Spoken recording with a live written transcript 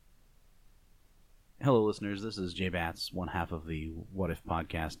Hello, listeners. This is Jay Batts, one half of the What If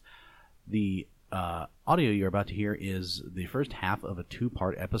podcast. The audio you're about to hear is the first half of a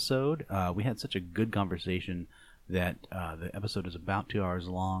two-part episode. We had such a good conversation that the episode is about 2 hours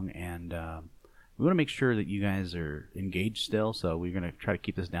long, and we want to make sure that you guys are engaged still, so we're going to try to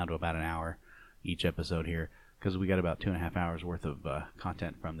keep this down to about an hour each episode here, because we got about 2.5 hours worth of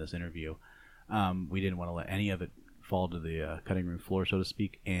content from this interview. We didn't want to let any of it fall to the cutting room floor, so to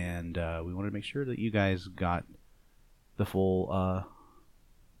speak, and we wanted to make sure that you guys got the full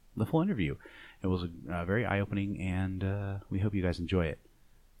interview. It was very eye-opening, and we hope you guys enjoy it.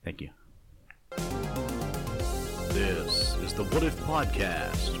 Thank you. This is the What If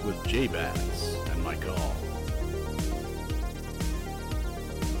Podcast with Jay Batts and Mike Hall.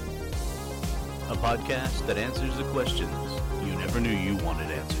 A podcast that answers the questions you never knew you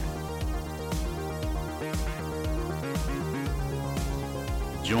wanted answered.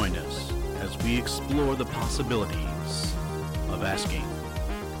 Join us as we explore the possibilities of asking,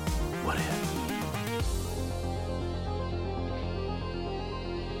 what if?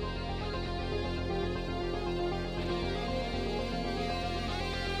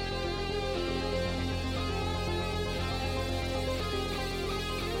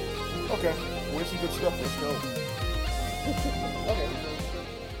 Okay, where's some good stuff? Let's go. Okay.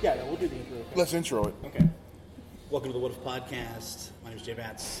 Yeah, we'll do the intro. Let's intro it. Okay. Welcome to the What If Podcast. My name is Jay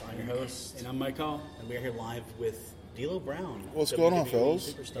Batts. I'm your host. And I'm Mike Hall. And we are here live with D'Lo Brown. What's going on, WWE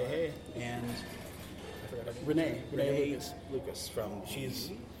fellas? Superstar. Hey. And Renee Lucas from,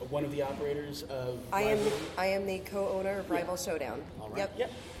 she's one of the operators of I Rivalry. am the co-owner of Rival Showdown. All right.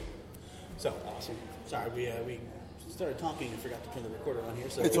 Yep. So, awesome. Sorry, we started talking and forgot to turn the recorder on here.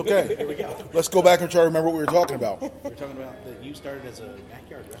 So It's okay. Here we go. Let's go back and try to remember what we were talking about. We were talking about that you started as a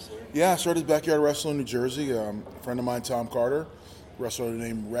backyard wrestler. Yeah, I started backyard wrestling in New Jersey. A friend of mine, Tom Carter, wrestler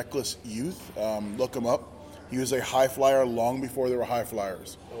named Reckless Youth. Look him up. He was a high flyer long before there were high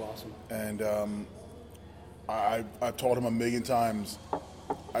flyers. Oh, awesome. And I've told him a million times,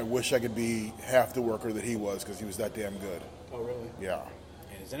 I wish I could be half the worker that he was because he was that damn good. Oh, really? Yeah.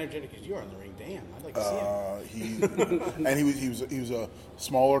 And as energetic as you are in the ring, damn, I'd like to see him. He was a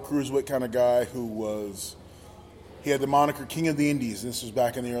smaller cruiserweight kind of guy he had the moniker King of the Indies. And this was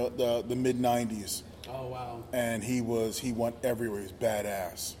back in the mid '90s, Oh, wow. and he went everywhere. He was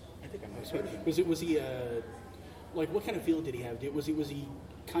badass. I think I might have heard of him. Was he like what kind of feel did he have? Was he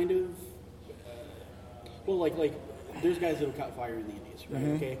kind of well like there's guys that have caught fire in the Indies, right?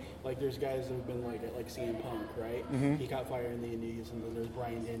 Mm-hmm. Okay, like there's guys that have been like CM Punk, right? Mm-hmm. He caught fire in the Indies, and then there's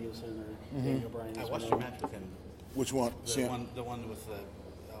Bryan Danielson or Daniel Bryan. I watched your match with him. Which one? The one with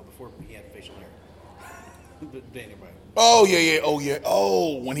before he had facial hair. Daniel Bryan. Oh yeah.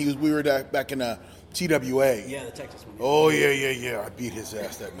 Oh, when we were back in TWA. Yeah, the Texas one. Oh yeah. I beat his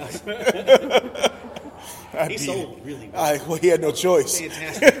ass that night. He sold really well. Well, he had no choice.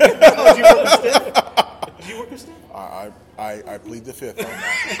 Fantastic. Did you work with Steph? I plead the fifth on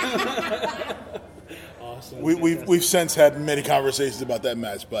that. Awesome. We've since had many conversations about that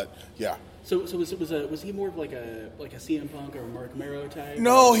match, but yeah. So was he more of like a CM Punk or a Mark Mero type?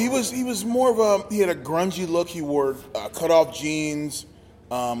 No, he was more of he had a grungy look. He wore cut off jeans,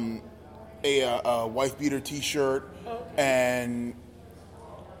 a wife beater T-shirt, and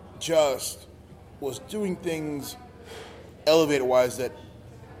just was doing things elevator wise that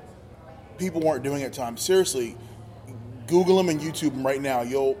people weren't doing at times. Seriously, Google him and YouTube him right now.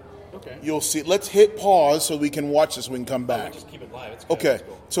 You'll see. Let's hit pause so we can watch this. We can come back. Just keep it live. It's good. Okay, It's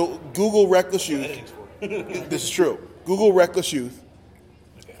cool. so Google Reckless Youth. This is true. Google Reckless Youth,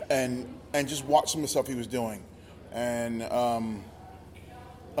 and just watch some of the stuff he was doing, and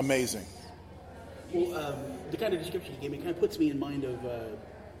amazing. Well, the kind of description you gave me kind of puts me in mind of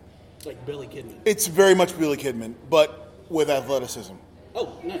like Billy Kidman. It's very much Billy Kidman, but with athleticism.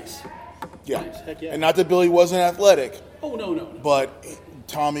 Oh, nice. Yeah, Nice. Heck yeah. and not that Billy wasn't athletic, Oh no. but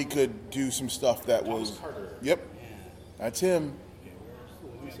Tommy could do some stuff that was. Carter. Yep, that's him.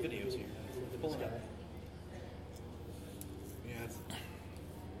 We have videos here. Pull it up. Yeah, it's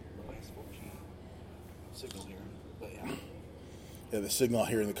nice 4G signal here. But yeah. Yeah, the signal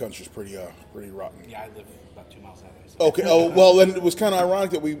here in the country is pretty rotten. Yeah, I live about 2 miles that way. So. Okay. Oh well, then it was kind of ironic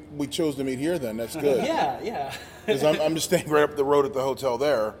that we chose to meet here. Then that's good. Yeah. Because I'm just staying right up the road at the hotel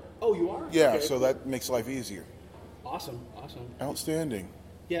there. Oh, you are? Yeah, Okay, so cool. that makes life easier. Awesome. Outstanding.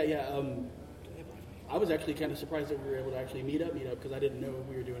 Yeah. I was actually kind of surprised that we were able to actually meet up because I didn't know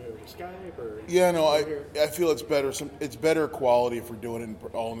we were doing it over Skype or. Yeah, no, here. I feel it's better. It's better quality if we're doing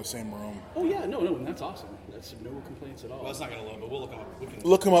it all in the same room. Oh yeah, no, and that's awesome. That's no complaints at all. Well, it's not going to load, but we'll look them up. We can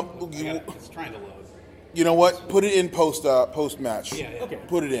Look him up. It's trying to load. You know what? Put it in post match. Yeah. Okay.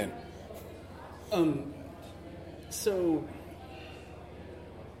 Put it in. So,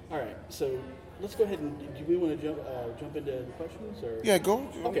 all right. So let's go ahead and do we want to jump into the questions or? Yeah, go.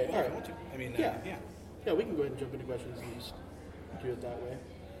 Okay. All I right. want to. I mean, Yeah. yeah. Yeah, we can go ahead and jump into questions and just do it that way.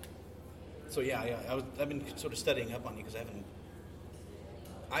 So yeah. I've been sort of studying up on you because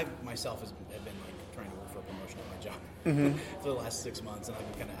I myself have been like trying to work for a promotion at my job for the last 6 months, and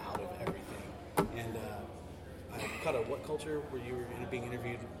I've been kind of out of everything. And I caught a What Culture where you were being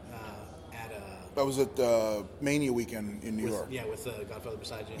interviewed at I was at Mania weekend in New York. Yeah, with Godfather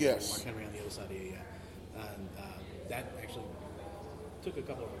beside you. Yes. And Mark Henry on the other side of you. Yeah. And that actually took a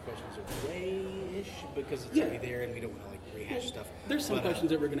couple of our questions away-ish because it's already there, and we don't want to like rehash stuff. There's some But, questions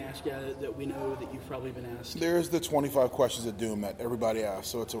that we're going to ask you that we know that you've probably been asked. There's the 25 questions at Doom that everybody asks,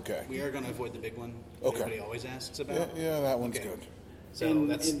 so it's okay. We are going to avoid the big one that Okay. everybody always asks about. Yeah, that one's Okay. good. So And-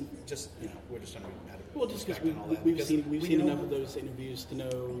 that's and- just, we're just trying to add a Well, just because respect and all that, we've because seen we enough know- of those interviews to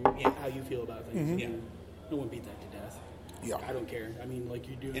know Yeah. how you feel about things. Yeah. And no one beat that to death. Yeah. I don't care. I mean, like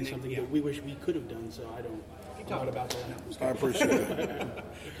you're doing And something yeah. that we wish we could have done, so I don't. I'm not about that. I appreciate it.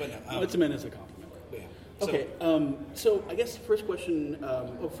 But no, It's meant as a compliment. yeah. So, Okay, so I guess the first question.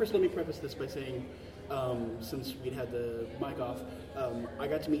 First, let me preface this by saying, since we'd had the mic off, I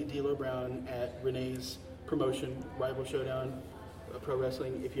got to meet D'Lo Brown at Renee's promotion, Rival Showdown, Pro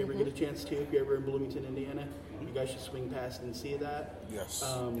Wrestling. If you ever get a chance to, if you're ever in Bloomington, Indiana, you guys should swing past and see that. Yes.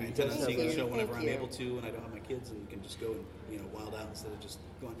 I He intend does on have seeing the a- show whenever Thank I'm you. able to, and I don't have my kids, and can just go and wild out instead of just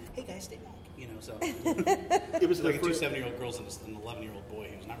going, "Hey guys, stay back," So It was like the two first. 7-year-old girls and an 11-year-old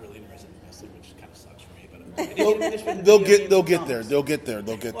boy who's not really interested in wrestling, which kind of sucks for me. But They'll get there. They'll get there.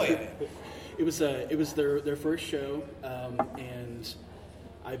 They'll get Oh there. yeah. It was their first show, and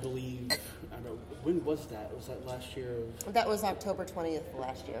I believe I don't know when was that? Was that last year? That was October 20th of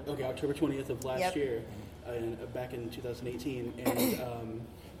last year. Okay, October 20th of last Yep. year, back in 2018, and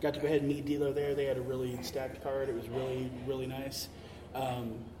got to go ahead and meet D'Lo there. They had a really stacked card. It was really nice.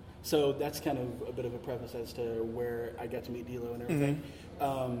 So that's kind of a bit of a preface as to where I got to meet D'Lo and everything.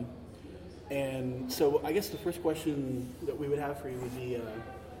 And so I guess the first question that we would have for you would be,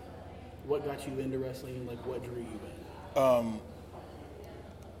 what got you into wrestling? Like, what drew you in?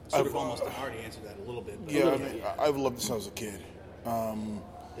 Sort of almost already answered that a little bit. But Yeah, I mean, I've loved this since I was a kid.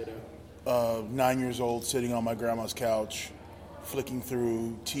 Ditto. 9 years old, sitting on my grandma's couch, flicking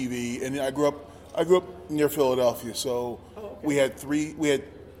through TV, and I grew up near Philadelphia, so we had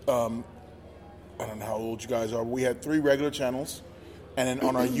I don't know how old you guys are, but we had 3 regular channels, and then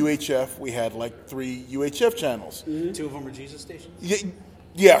on our UHF we had like 3 UHF channels. 2 of them are Jesus stations.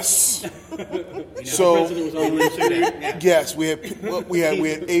 Yes. So President was on the city. yes, we had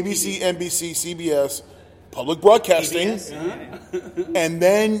ABC, NBC, CBS, public broadcasting. And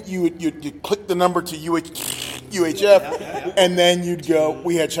then you click the number to UHF, and then you'd go.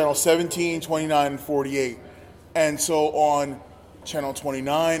 We had channel 17, 29, and 48, and so on channel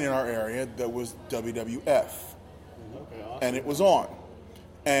 29 in our area that was WWF, and it was on.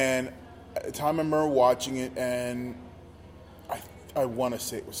 And at the time, I remember watching it, and I want to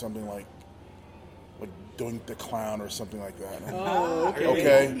say it was something like Doink the Clown or something like that. Oh, okay.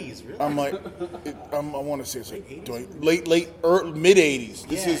 Okay, 80s, really? I'm like, I want to say it's like mid 80s.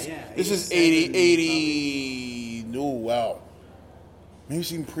 This is 80. No, wow. Maybe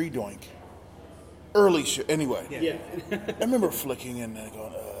it's even pre-Doink. Early shit. Anyway, Yeah. I remember flicking in and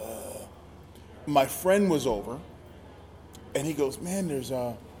going. My friend was over, and he goes, "Man, there's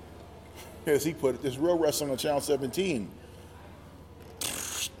as he put it, there's real wrestling on Channel 17."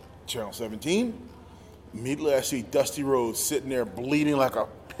 Channel 17. Immediately, I see Dusty Rhodes sitting there bleeding like a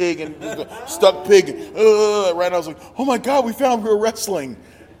pig and stuck pig. Right, I was like, "Oh my God, we found real wrestling!"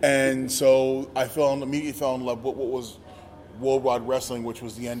 And so I immediately fell in love with what was Worldwide Wrestling, which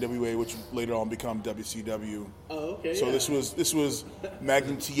was the NWA, which later on became WCW. Oh, okay. So yeah. this was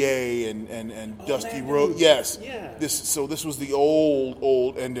Magnum TA and Dusty Magnum. Rhodes. Yes. Yeah. This was the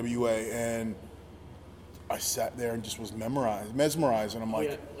old NWA, and I sat there and just was mesmerized, and I'm like,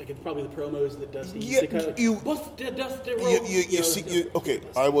 Yeah, like it's probably the promos that Dusty Yeah, used to cut. you- Dusty you Rhodes. see, okay.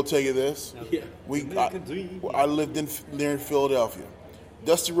 I will tell you this. Yeah. I lived near Philadelphia.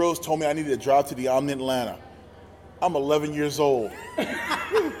 Dusty Rhodes told me I needed to drive to the Omni Atlanta. I'm 11 years old,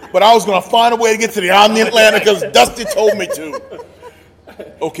 but I was gonna find a way to get to the Omni Atlanta because Dusty told me to.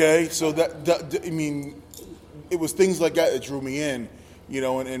 Okay, so I mean, it was things like that drew me in,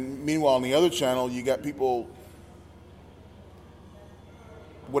 And meanwhile, on the other channel, you got people,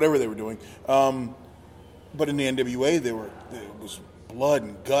 whatever they were doing, but in the NWA, it was blood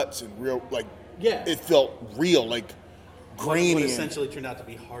and guts and real, like, Yeah. it felt real, like grainy. What and- essentially turned out to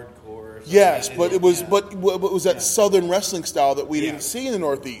be hardcore. yes, And- but it was yeah. but it was that Southern wrestling style that we Yeah. didn't see in the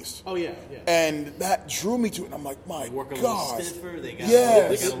Northeast. Oh yeah, yeah. And that drew me to it. And I'm like, my They work a little God. stiffer. They got,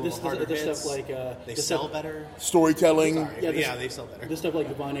 Yes. they got a little harder this hits. stuff like they this sell stuff, better. Storytelling. Yeah, this- Yeah, they sell better. This stuff like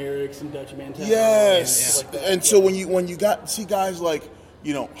the Von Erichs and Dutch Mantel. Yes. and stuff like that. And so when you got see guys like,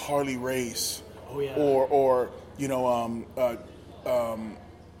 Harley Race, Oh, yeah. or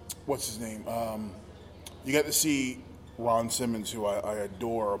what's his name? You got to see Ron Simmons, who I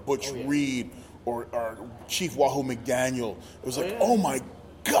adore, or Butch Reed, or Chief Wahoo McDaniel. It was like, oh my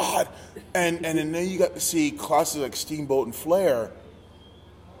God! And then you got to see classes like Steamboat and Flair.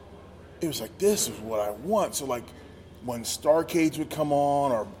 It was like, this is what I want. So like when Starcades would come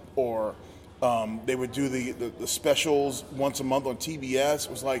on, or they would do the specials once a month on TBS,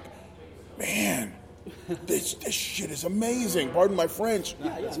 it was like, man, this shit is amazing. Pardon my French.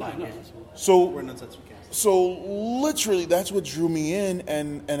 Yeah, That's no, fine. no, Yeah. that's fine. So We're not such a cast. so literally, that's what drew me in,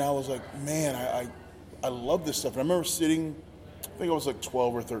 and I was like, man, I love this stuff. And I remember sitting, I think I was like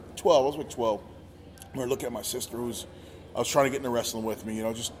 12 or 13, 12. I was like 12. I remember looking at my sister, I was trying to get into wrestling with me,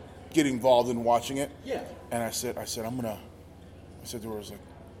 just get involved in watching it. Yeah. And I said, I said to her, I was like,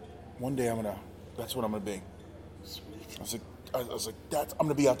 one day that's what I'm gonna be. Sweet. I was like, I'm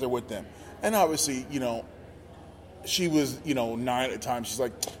gonna be out there with them. And obviously, she was, 9 at the time. She's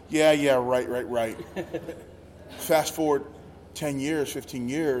like, yeah, right. Fast forward 10 years, 15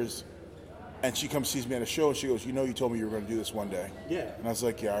 years, and she comes sees me at a show, and she goes, you told me you were going to do this one day. Yeah. And I was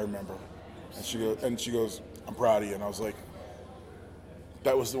like, yeah, I remember. And she goes, I'm proud of you. And I was like,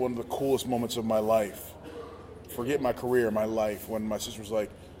 that was one of the coolest moments of my life. Forget my career, my life, when my sister was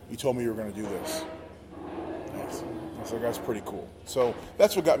like, you told me you were going to do this. I was like, that's pretty cool. So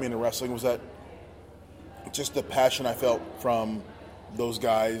that's what got me into wrestling, was that just the passion I felt from those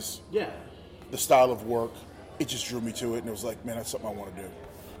guys, Yeah. the style of work. It just drew me to it, and it was like, man, that's something I want to do.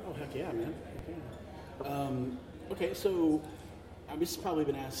 Oh heck yeah, man. Heck yeah. Okay, so this has probably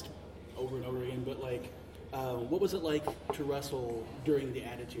been asked over and over again, but like, what was it like to wrestle during the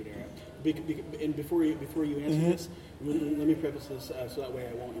Attitude Era? And before you answer this, let me preface this so that way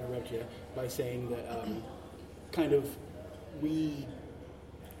I won't interrupt you by saying that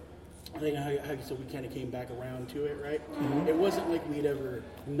I think how you said we kind of came back around to it, right? It wasn't like we'd ever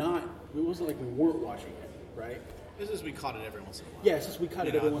it wasn't like we weren't watching it, right? This is we caught it every once in a while. Yeah, it's just we cut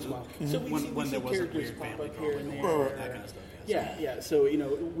it You know, every once in a while. So we when see there wasn't characters weird pop family up here and drama, there. that kind of stuff. Yeah. So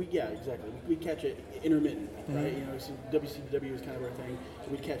exactly. We catch it intermittent, right? So WCW is kind of our thing.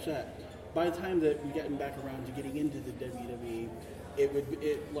 So we'd catch that. By the time that we gotten back around to getting into the WWE,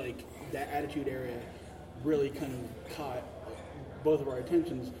 it like that Attitude Era really kind of caught both of our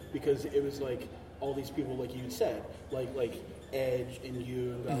attentions, because it was like all these people, like you said, like Edge and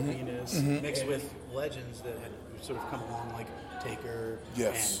you and Val Venus, Mixed with legends that had sort of come along, like Taker.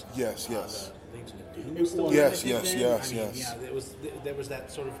 Yes, and, yes. The Legion of Doom. Still Yes, around, I think, yes, then. yes. Yeah, there was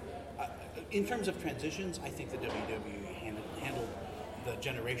that sort of. In terms of transitions, I think the WWE handled the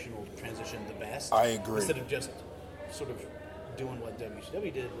generational transition the best. I agree. Instead of just sort of doing what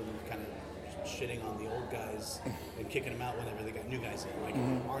WCW did, when kind of shitting on the old guys and kicking them out whenever they got new guys in. Like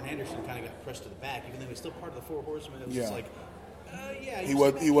Arn Anderson kind of got pushed to the back, even though he was still part of the Four Horsemen. It was just like, He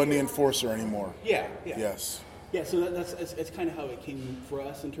wasn't the enforcer anymore. Yeah. Yes. Yeah, so that's kind of how it came for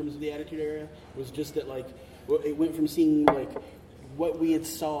us in terms of the Attitude Era. Was just that like it went from seeing like what we had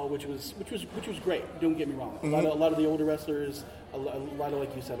saw, which was great. Don't get me wrong. A lot of the older wrestlers, a lot of,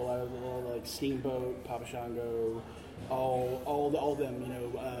 like you said, a lot of like Steamboat, Papa Shango, all them.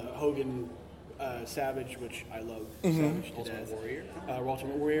 Hogan, Savage, which I love. Savage to death.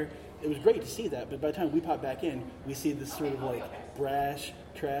 Ultimate Warrior. It was great to see that, but by the time we pop back in, we see this sort of like brash,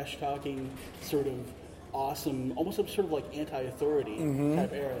 trash talking, sort of awesome, almost sort of like anti-authority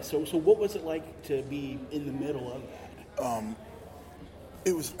type era. So what was it like to be in the middle of that?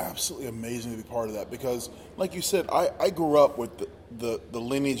 It was absolutely amazing to be part of that, because, like you said, I grew up with the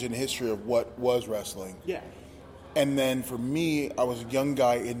lineage and history of what was wrestling. Yeah. And then for me, I was a young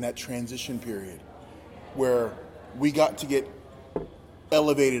guy in that transition period where we got to get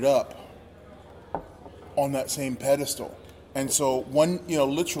elevated up on that same pedestal. And so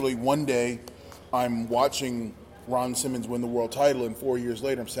literally one day I'm watching Ron Simmons win the world title, and 4 years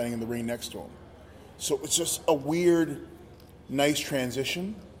later I'm standing in the ring next to him. So it's just a weird, nice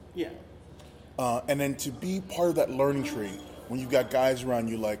transition. Yeah. And then to be part of that learning tree when you've got guys around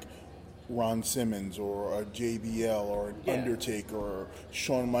you like Ron Simmons or a JBL or an Undertaker or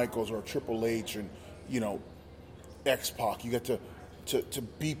Shawn Michaels or Triple H and X-Pac, you get to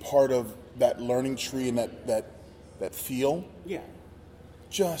be part of that learning tree and that feel. Yeah.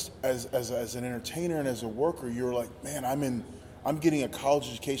 just as an entertainer and as a worker, you're like, man, I'm getting a college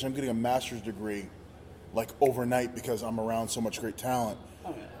education, I'm getting a master's degree, like overnight because I'm around so much great talent.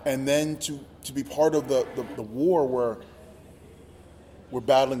 Oh, yeah. And then to be part of the war where we're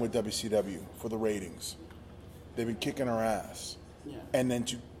battling with WCW for the ratings. They've been kicking our ass. Yeah. And then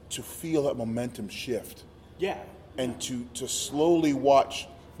to feel that momentum shift. Yeah. And to slowly watch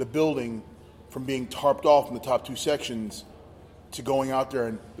the building from being tarped off in the top 2 sections to going out there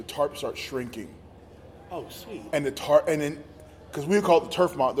and the tarp starts shrinking. Oh, sweet. And then because we would call it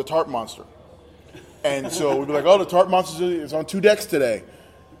the tarp monster. And so we'd be like, oh, the tarp monster is on 2 decks today.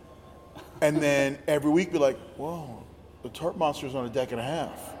 And then every week be like, whoa, the tarp monster is on a deck and a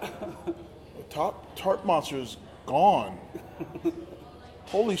half. The tarp monster is gone.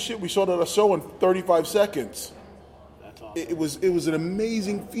 Holy shit, we sold out a show in 35 seconds. That's awesome. It was an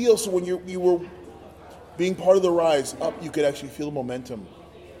amazing feel. So when you were being part of the rise up, you could actually feel the momentum.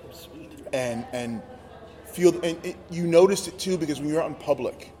 Sweet. And feel, and you noticed it too because when you're out in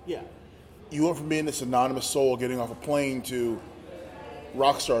public, Yeah. you went from being this anonymous soul getting off a plane to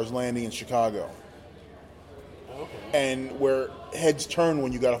rock stars landing in Chicago. Okay. And where heads turn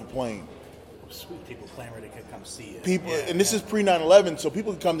when you got off a plane. Sweet. People clamor to come see it. People, Yeah, and this is pre 9/11, so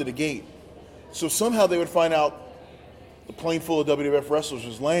people could come to the gate. So somehow they would find out the plane full of WWF wrestlers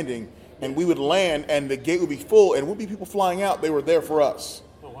was landing, and we would land, and the gate would be full, and would be people flying out. They were there for us,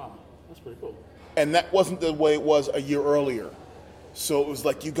 Oh, wow. That's pretty cool. and that wasn't the way it was a year earlier. So it was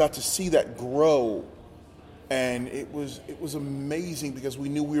like you got to see that grow, and it was amazing because we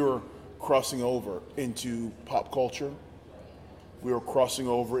knew we were crossing over into pop culture. We were crossing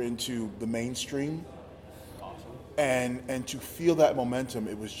over into the mainstream. Awesome. And to feel that momentum,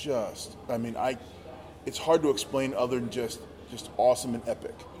 it was just, it's hard to explain other than just awesome and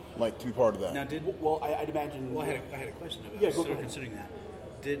epic, like to be part of that. Now, Well, I'd imagine. I had a question about Yeah, sort go of ahead. considering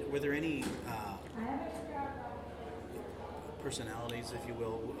that. Were there any personalities, if you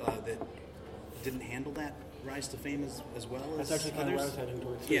will, that didn't handle that rise to fame as well as That's actually kind of others? where I was heading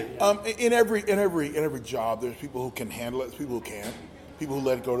towards. too, Yeah. In every job, there's people who can handle it, there's people who can't, people who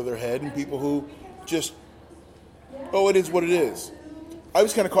let it go to their head, and people who just, oh, it is what it is. I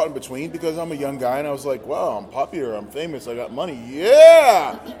was kind of caught in between because I'm a young guy, and I was like, wow, I'm popular, I'm famous, I got money,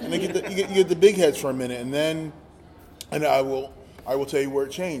 yeah! And then you get the big heads for a minute, and I will tell you where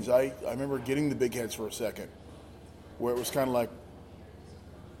it changed. I remember getting the big heads for a second, where it was kind of like,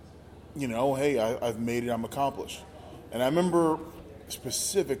 you know, hey, I've made it, I'm accomplished. And I remember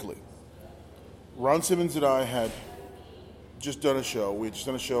specifically, Ron Simmons and I had just done a show. We had just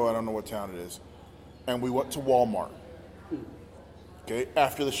done a show, I don't know what town it is. And we went to Walmart. Okay,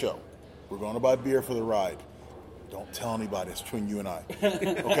 after the show. We're going to buy beer for the ride. Don't tell anybody, it's between you and I.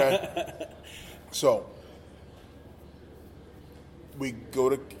 Okay? So, we go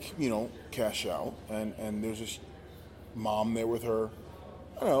to, cash out, and there's this mom there with her,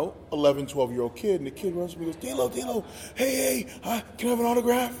 I don't know, 11, 12-year-old kid, and the kid runs to me and goes, D'Lo, hey, can I have an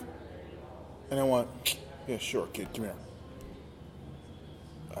autograph? And I went, yeah, sure, kid, come here.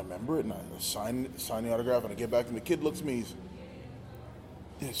 I remember it, and I sign the autograph, and I get back, and the kid looks at me,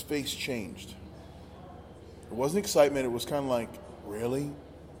 his face changed. It wasn't excitement, it was kind of like, really?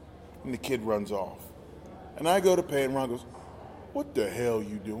 And the kid runs off. And I go to pay, and Ron goes, what the hell are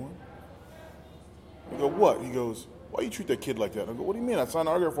you doing? I go, what? He goes, why you treat that kid like that? I go, what do you mean? I signed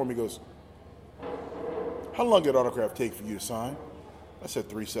an autograph for him. He goes, how long did autograph take for you to sign? I said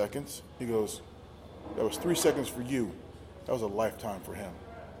 3 seconds. He goes, that was 3 seconds for you. That was a lifetime for him.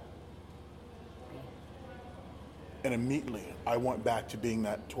 And immediately, I went back to being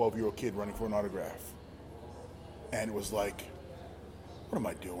that 12-year-old kid running for an autograph. And it was like, what am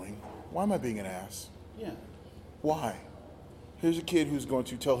I doing? Why am I being an ass? Yeah. Why? Here's a kid who's going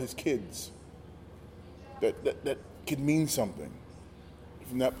to tell his kids that could mean something.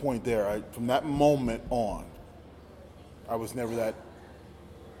 From that point there, from that moment on, I was never that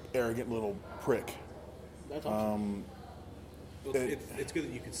arrogant little prick. That's awesome. Well, it's good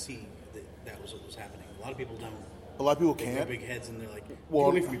that you could see that was what was happening. A lot of people don't. A lot of people They have can't. big heads and they're like, Well,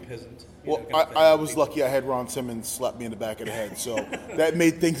 well, away from me, peasant. You Well, know, kind of I thing. was lucky I had Ron Simmons slap me in the back of the head, so that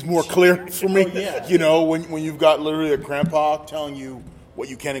made things more clear for me. Oh, yeah. You know, when you've got literally a grandpa telling you what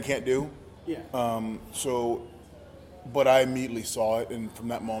you can and can't do. Yeah. But I immediately saw it, and from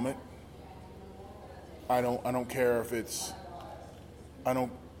that moment, I don't care if it's,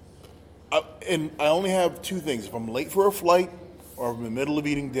 and I only have two things: if I'm late for a flight, or if I'm in the middle of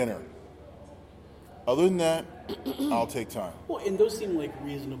eating dinner. Other than that, I'll take time. Well, and those seem like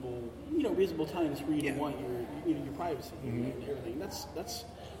reasonable times for you to Yeah. want your privacy and everything.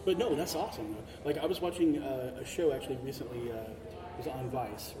 But no, that's awesome. Like I was watching a show actually recently. was on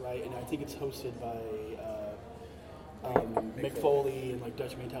Vice, right? And I think it's hosted by Mick Foley and like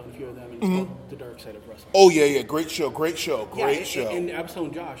Dutch Mantel and a few of them, and it's called The Dark Side of Wrestling. Oh yeah, great show. And I was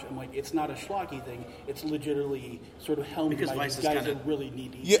telling Josh, I'm like, it's not a schlocky thing. It's legitimately sort of helmed Because by Vice these is guys kinda- that really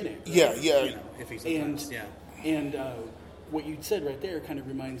need to Yeah, in it. Right? yeah. You know, if he's And yeah. What you said right there kind of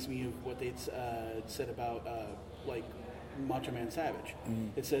reminds me of what they'd said about like Macho Man Savage.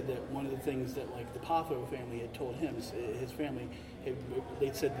 It said that one of the things that like the Poffo family had told him, his family,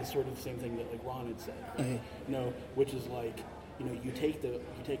 they'd said the sort of the same thing that like Ron had said, right? You know, which is like, you know, you take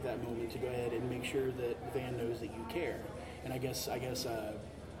that moment to go ahead and make sure that the fan knows that you care. And I guess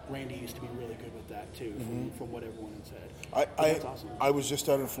Randy used to be really good with that too, from what everyone had said. That's awesome. I was just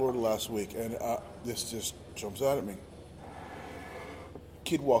out in Florida last week, and this just jumps out at me.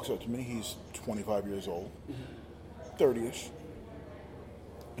 Kid walks up to me. He's 25 years old, 30-ish,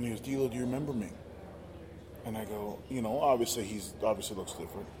 and he goes, "D'Lo, do you remember me?" And I go, you know, obviously looks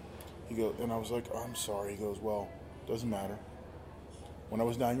different. He goes, and I was like, "I'm sorry." He goes, "Well, doesn't matter. When I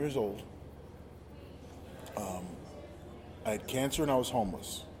was 9 years old, I had cancer and I was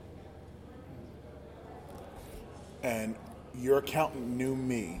homeless. And your accountant knew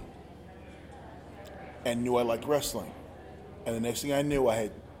me and knew I liked wrestling. And the next thing I knew, I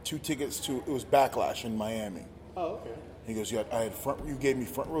had 2 tickets to, it was Backlash in Miami." Oh, okay. He goes, "Yeah, you gave me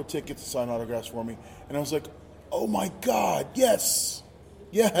front row tickets to sign autographs for me." And I was like, "Oh my God, yes.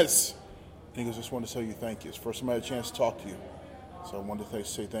 And he goes, "Just wanted to tell you thank you. It's the first time I had a chance to talk to you. So I wanted to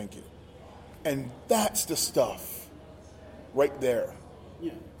say thank you." And that's the stuff right there.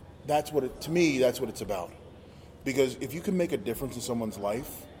 Yeah. To me, that's what it's about. Because if you can make a difference in someone's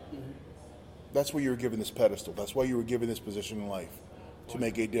life, that's why you were given this pedestal. That's why you were given this position in life, to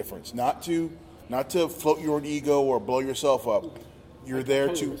make a difference. Not to float your own ego or blow yourself up. You're there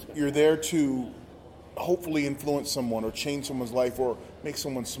to hopefully influence someone or change someone's life or make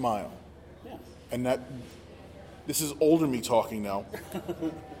someone smile. Yeah. And this is older me talking now,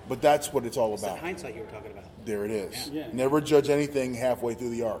 but that's what it's all It's that about. hindsight you were talking about. There it is. Yeah. Never judge anything halfway through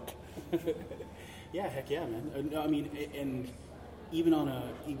the arc. Yeah, heck yeah, man. I mean, and even on a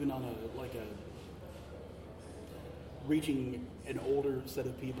reaching an older set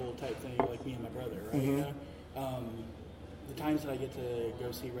of people type thing, like me and my brother, right? You know? The times that I get to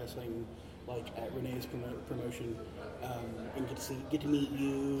go see wrestling, like at Renee's promotion, and get to meet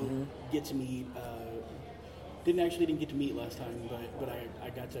you, get to meet. Didn't get to meet last time, but I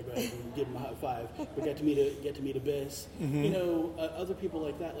got to go ahead and give him a high five. But get to meet Abyss. You know, other people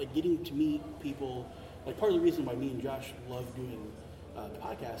like that, like getting to meet people. Like part of the reason why me and Josh love doing the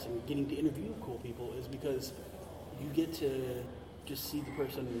podcast and getting to interview cool people is because you get to just see the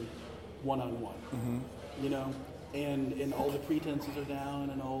person one on one. You know, and all the pretenses are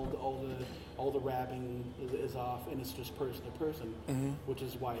down, and all the rapping is off, and it's just person to person, which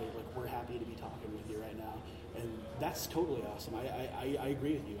is why like we're happy to be talking with you right now. And that's totally awesome. I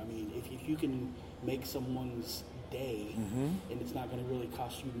agree with you. I mean, if you can make someone's day and it's not going to really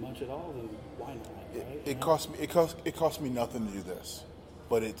cost you much at all, then why not? Right? It costs me nothing to do this,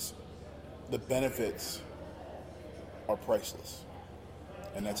 but the benefits are priceless,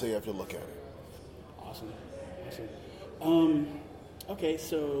 and that's how you have to look at it. Awesome. Okay,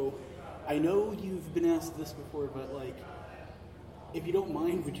 so I know you've been asked this before, but like, if you don't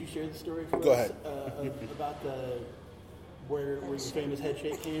mind, would you share the story for Go us ahead. about where your famous head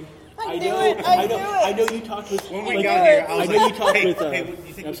shake came? I knew it. I know you talked with. When we like, got here, I was know like, you talked hey, with. hey,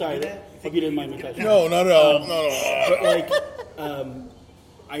 you think I'm we sorry. can do that? Hope you didn't mind me touching. No. But like,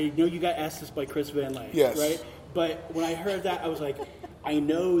 I know you got asked this by Chris Van Lang, Yes. right? But when I heard that, I was like, I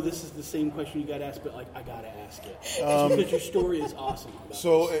know this is the same question you got asked, but like, I gotta ask it because your story is awesome. about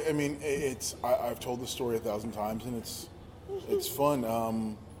So this. I mean, I've told the story 1,000 times, and it's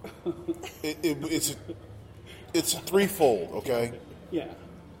fun. It's threefold. Okay. Yeah.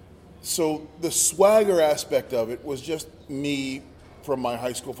 So the swagger aspect of it was just me from my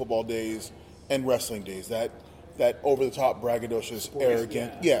high school football days and wrestling days. That over the top braggadocious,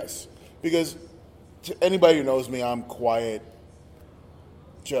 arrogant. yeah. Yes, because to anybody who knows me, I'm quiet,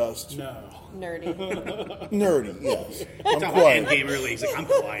 just No. Nerdy. nerdy. Yes, I'm Talking about quiet. Endgame early. He's like, I'm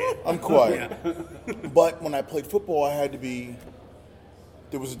quiet. I'm quiet. But when I played football, I had to be.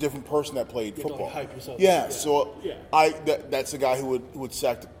 There was a different person that played You have to, football. like, hype yourself Yeah, up, yeah. so Yeah. that's the guy who would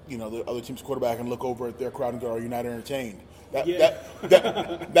sack the other team's quarterback and look over at their crowd and go, "Are you not entertained?"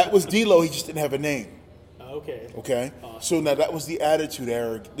 That was D'Lo. He just didn't have a name. Okay. Okay, Awesome. so now that was the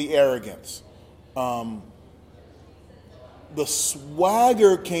attitude, the arrogance. The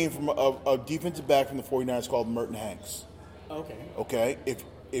swagger came from a defensive back from the 49ers called Merton Hanks. Okay. Okay,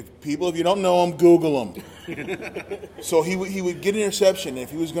 if you don't know him, Google him. So he would get an interception.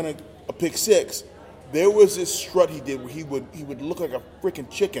 If he was going to a pick six, there was this strut he did where he would look like a freaking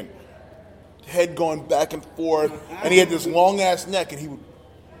chicken, head going back and forth, and he had this long ass neck, and he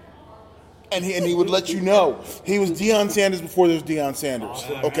would let you know he was Deion Sanders before there was Deion Sanders.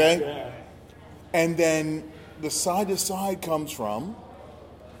 Okay, and then the side to side comes from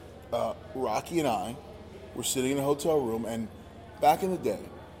Rocky and I were sitting in a hotel room, and back in the day,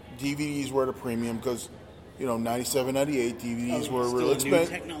 DVDs were at a premium because, 97, 98 DVDs were still real new expensive.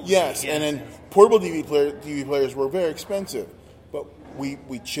 technology. Yes, and then portable DVD players were very expensive. But we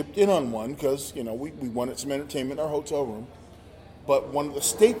chipped in on one because, we wanted some entertainment in our hotel room. But one of the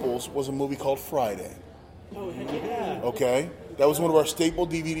staples was a movie called Friday. Oh, heck yeah. Okay? That was one of our staple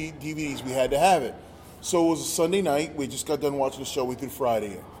DVDs. We had to have it. So it was a Sunday night. We just got done watching the show. We threw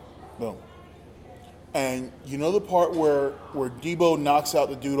Friday in. Boom. And you know the part where Debo knocks out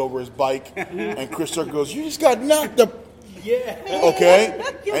the dude over his bike, and Chris Tucker goes, "You just got knocked the." Yeah. Okay.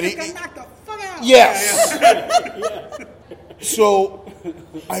 You And just got knocked the fuck out. yes. So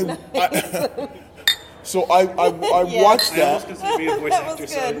I watched I almost that. consider being a voice That actor.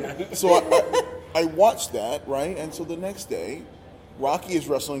 was So good. So I watched that, right? And so the next day, Rocky is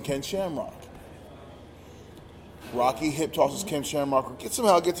wrestling Ken Shamrock. Rocky hip tosses Ken Shamrock. Gets him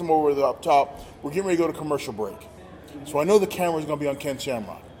over the up top. We're getting ready to go to commercial break. So I know the camera's going to be on Ken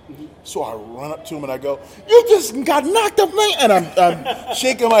Shamrock. So I run up to him and I go, "You just got knocked up, man!" And I'm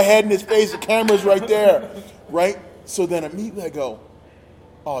shaking my head in his face. The camera's right there, right? So then immediately I go,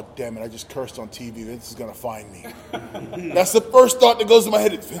 "Oh, damn it, I just cursed on TV. Vince is going to find me." That's the first thought that goes to my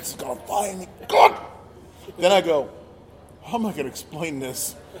head. Vince is going to find me. God! Then I go, "How am I going to explain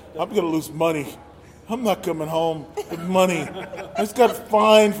this? I'm going to lose money. I'm not coming home with money. I just got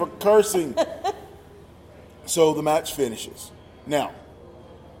fined for cursing." So the match finishes. Now,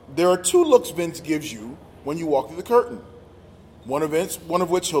 there are two looks Vince gives you when you walk through the curtain. One of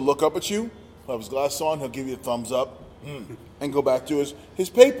which he'll look up at you, he'll have his glasses on, he'll give you a thumbs up, and go back to his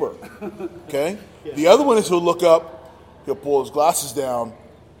paper. Okay? Yeah. The other one is he'll look up, he'll pull his glasses down,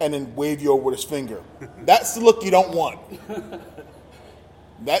 and then wave you over with his finger. That's the look you don't want.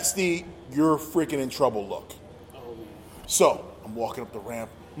 That's the "you're freaking in trouble" look. So I'm walking up the ramp.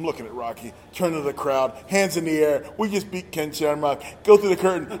 I'm looking at Rocky, turn to the crowd, hands in the air. We just beat Ken Shamrock. Go through the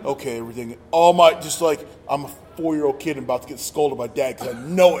curtain. Okay, everything. Just like I'm a 4-year-old kid and about to get scolded by Dad because I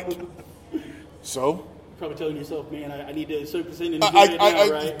know it. So You're probably telling yourself, "Man, I need to soak this in and do it now,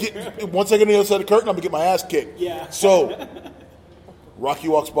 right?" Once I get on the other side of the curtain, I'm gonna get my ass kicked. Yeah. So Rocky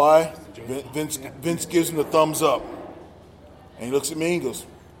walks by. Vince gives him the thumbs up, and he looks at me and goes,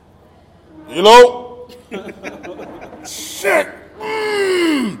 "Hello." Shit.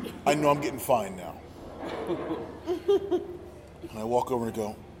 I know I'm getting fined now. And I walk over and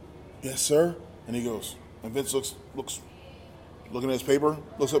go, "Yes, sir." And he goes, and Vince looks looking at his paper,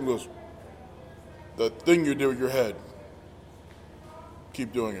 looks up and goes, "The thing you do with your head,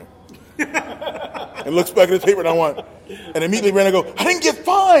 keep doing it." And looks back at his paper and and immediately ran and go, "I didn't get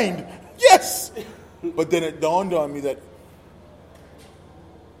fined." Yes. But then it dawned on me that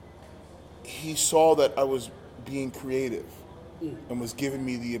he saw that I was being creative and was giving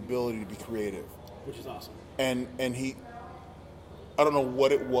me the ability to be creative. Which is awesome. And he, I don't know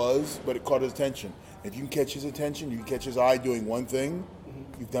what it was, but it caught his attention. If you can catch his attention, you can catch his eye doing one thing,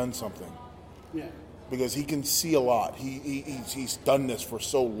 you've done something. Yeah. Because he can see a lot. He's done this for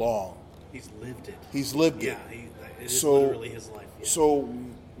so long. he's lived it. He's lived it. Yeah, it is literally his life. Yeah. So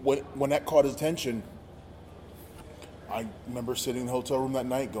when that caught his attention, I remember sitting in the hotel room that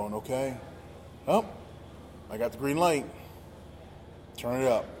night going, "Okay, well, I got the green light. Turn it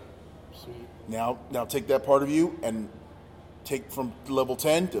up. Sweet. Now take that part of you and take from level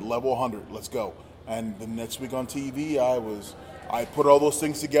 10 to level 100. Let's go." And the next week on TV, I put all those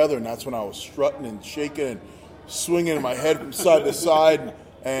things together, and that's when I was strutting and shaking and swinging my head from side to side,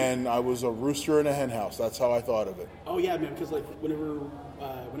 and I was a rooster in a hen house. That's how I thought of it. Oh yeah, man. Because like whenever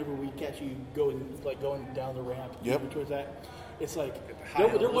we catch you going down the ramp, Yep. towards that, it's like high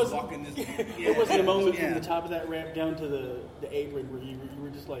there elbows wasn't walking this- there wasn't a moment Yeah. from the top of that ramp down to the apron where you were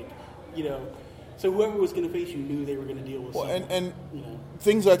just like, So whoever was going to face you knew they were going to deal with. Well, something, and you know.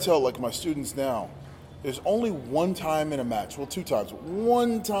 things I tell like my students now, there's only one time in a match, well, two times,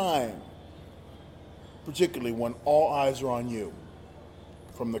 one time, particularly when all eyes are on you,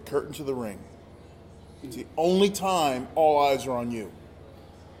 from the curtain to the ring. It's the only time all eyes are on you.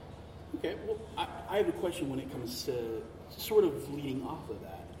 Okay, well, I have a question when it comes to sort of leading off of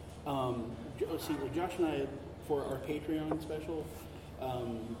that. Josh and I, for our Patreon special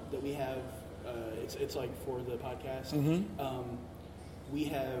that we have, it's like for the podcast. we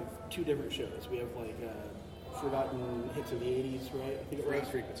have two different shows. We have like Forgotten Hits of the 80s, right? I think it Forgotten was.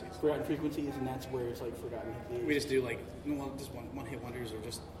 Frequencies. Forgotten Frequencies, and that's where it's like Forgotten Hits of the 80s. We just do like just one hit wonders or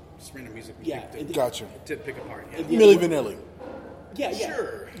just random music. We Yeah, pick and Gotcha. to pick apart. Yeah. And the- Milli Vanilli. Yeah.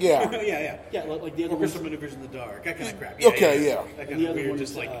 Sure. Yeah. yeah. Yeah, like the other Orchestra ones. maneuvers in the dark. That kind of crap. Okay, yeah. That And kind the of other weird, one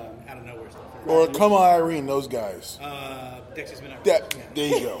just is, like out of nowhere stuff. Or Come On Irene, those guys. Dexys Midnight. That, Yeah. there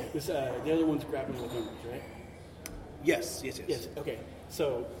you go. This, the other one's Grappling with Memories, right? Yes. Yes. Okay.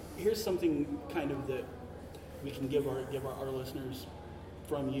 So here's something kind of that we can give our listeners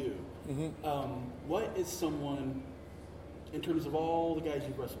from you. What is someone, in terms of all the guys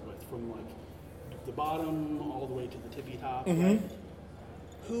you've wrestled with, from like the bottom all the way to the tippy top, right?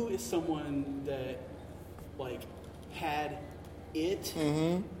 Who is someone that like had it,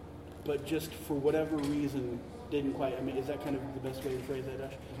 but just for whatever reason didn't quite? I mean, is that kind of the best way to phrase that,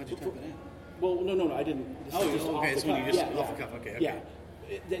 Josh? How'd you type it in? Well, no, I didn't. This Oh, is just okay, off the this one cuff. you just off the cuff, okay. Yeah,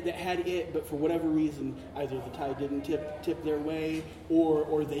 that had it, but for whatever reason, either the tide didn't tip their way,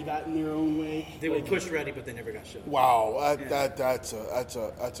 or they got in their own way. They were pushed ready, but they never got shot. Wow, that's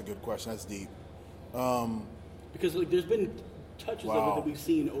a good question. That's deep. Because like there's been touches of it Wow. that we've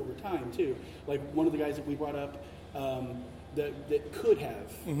seen over time too. Like one of the guys that we brought up that could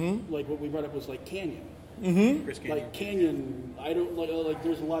have, like what we brought up was like Canyon. Chris Canyon. Like Canyon, I don't like.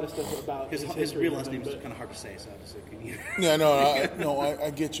 There's a lot of stuff about his history real and last name is everything, kind of hard to say, so I just say Canyon. Yeah, I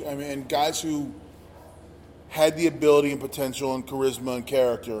get you. I mean, and guys who had the ability and potential and charisma and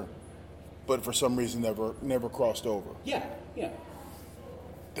character, but for some reason never crossed over. Yeah.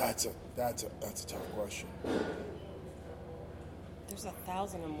 That's a tough question. There's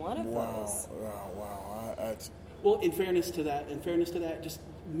 1,001 of Wow, those. wow. That's, Well, in fairness to that, just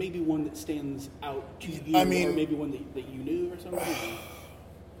maybe one that stands out to you, I mean- or maybe one that you knew or something.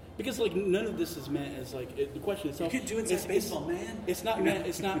 Because like none of this is meant as like the question itself. You can't do inside baseball, man. It's not meant.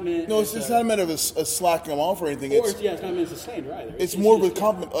 It's not meant. no, as it's a- not a matter of a slacking them off or anything. Or It's it's not meant as a slander either. it's more of a just-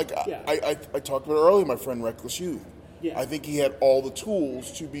 compliment. Like Yeah. I talked about earlier, my friend Reckless Youth. Yeah. I think he had all the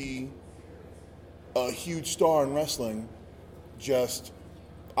tools to be a huge star in wrestling. Just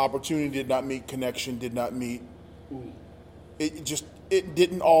opportunity did not meet, connection did not meet. It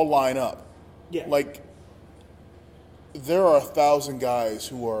didn't all line up. Yeah. Like there are 1,000 guys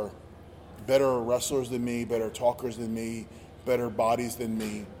who are better wrestlers than me, better talkers than me, better bodies than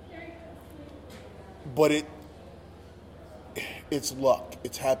me. But it's luck.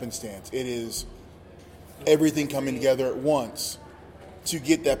 It's happenstance. It is everything coming together at once to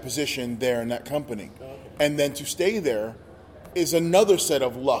get that position there in that company. And then to stay there is another set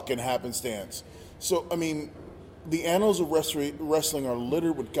of luck and happenstance. So, I mean, the annals of wrestling are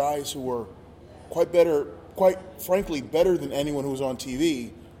littered with guys who were quite frankly, better than anyone who was on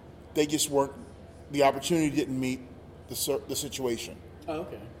TV. They just weren't, the opportunity didn't meet the situation. Oh,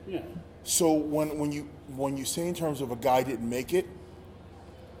 okay. Yeah. So when you say in terms of a guy didn't make it,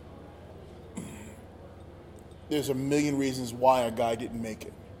 there's a million reasons why a guy didn't make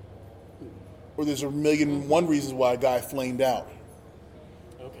it. Or there's a million and one reasons why a guy flamed out.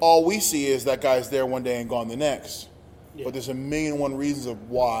 Okay. All we see is that guy's there one day and gone the next. Yeah. But there's a million and one reasons of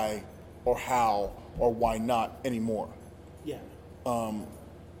why or how or why not anymore. Yeah.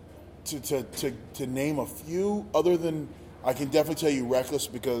 To name a few, other than I can definitely tell you Reckless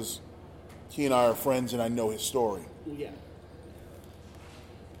because he and I are friends and I know his story. Well, yeah.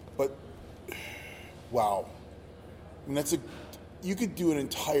 But wow, I mean, you could do an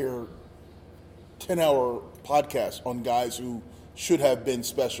entire 10-hour podcast on guys who should have been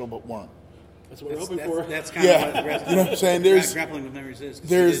special but weren't. That's what we're hoping for. That's kind Yeah. of what wrestling, You know what I'm saying? There's- grappling with memories is. 'cause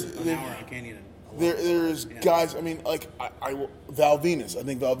there's- he did an hour on Canyon. And There's guys. I mean, like Val Venus. I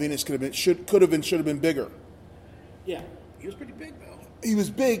think Val Venus should have been bigger. Yeah. he was pretty big though. He was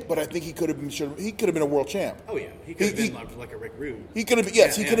big, but I think he could have been a world champ. Oh yeah, he could have He- been like a Rick Rude. He could have.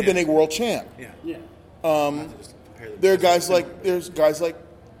 Yes, he could have been a world champ. Yeah. Yeah. Not to just compare them. There's guys like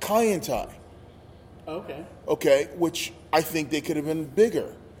Kai and Tai. Okay. Okay, which I think they could have been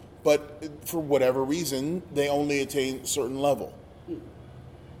bigger, but for whatever reason, they only attained a certain level.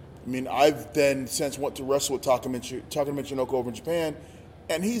 I mean, I've then since went to wrestle with Taka Michinoku over in Japan,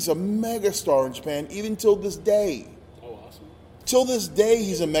 and he's a megastar in Japan even till this day. Oh, awesome. Till this day,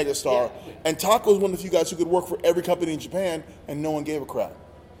 he's a megastar. Yeah. And Taka was one of the few guys who could work for every company in Japan, and no one gave a crap.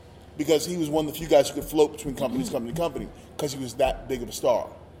 Because he was one of the few guys who could float between company to company, because he was that big of a star.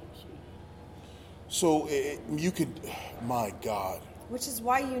 So you could, my God. Which is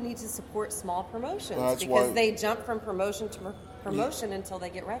why you need to support small promotions, That's because why- they jump from promotion to promotion until they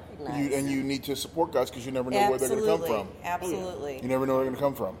get recognized. You need to support guys because you never know where they're going to come from. Absolutely. You never know where they're going to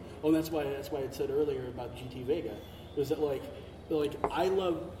come from. Well, that's why I said earlier about GT Vega, was that like like I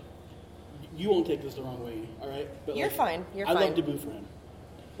love. You won't take this the wrong way, all right? But You're like, fine. You're I fine. love Debut for him.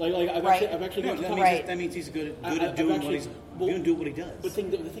 Like I've Right. actually No, got to that talk. means, Right. that means he's good I've at doing actually- what he's doing what he does. But the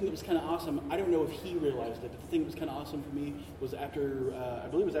thing that was kind of awesome, I don't know if he realized it, but the thing that was kind of awesome for me was after, I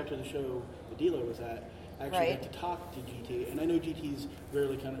believe it was after the show the dealer was at, I actually Right. got to talk to GT, and I know GT's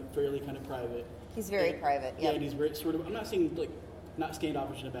fairly kind of private. He's very And- private, Yeah, yep. and he's very sort of, I'm not saying like, not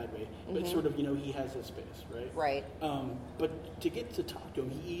standoffish in a bad way, but sort of, he has his space, right? Right. But to get to talk to him,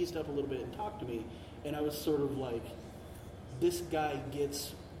 he eased up a little bit and talked to me, and I was sort of like, this guy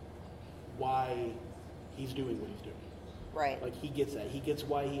gets why he's doing what he's doing. Right. Like, he gets that. He gets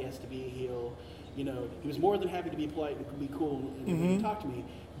why he has to be a heel. He was more than happy to be polite and be cool and talk to me,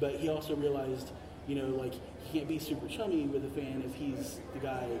 but he also realized, like, he can't be super chummy with a fan if he's the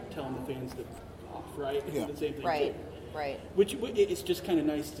guy telling the fans to off, right? Yeah. The same thing, Right. too. Right. Which it's just kind of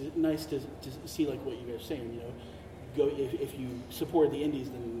nice to see, like, what you guys are saying, Go if you support the indies,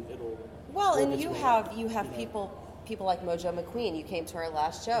 then it'll. Well, work and its you way have out, people like Mojo McQueen. You came to our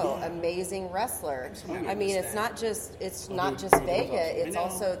last show. Yeah. Amazing wrestler. yeah. I mean, it's not just Vega. It's I know.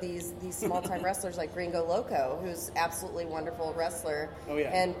 also these small time wrestlers like Gringo Loco, who's absolutely wonderful wrestler. Oh, yeah.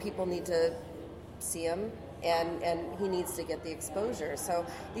 And people need to see him, and he needs to get the exposure. So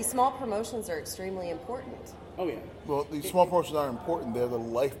these small promotions are extremely important. Oh yeah. Well, these small promotions are important. They're the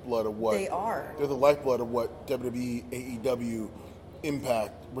lifeblood of what They are. They're the lifeblood of what WWE, AEW,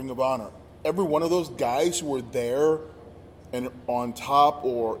 Impact, Ring of Honor. Every one of those guys who were there and on top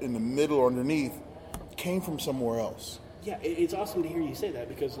or in the middle or underneath came from somewhere else. Yeah, it's awesome to hear you say that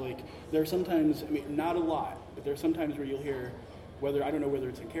because, like, there are sometimes, not a lot, but there are sometimes where you'll hear, I don't know whether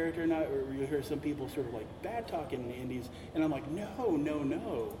it's in character or not, or you'll hear some people sort of like bad talking in the indies, and I'm like, no.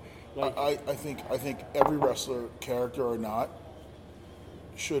 Like, I think every wrestler, character or not,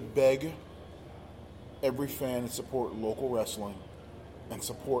 should beg every fan to support local wrestling and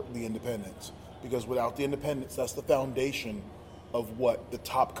support the independents. Because without the independents, that's the foundation of what the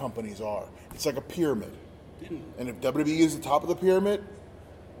top companies are. It's like a pyramid. And if WWE is the top of the pyramid,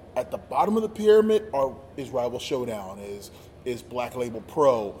 at the bottom of the pyramid is Rival Showdown, is Black Label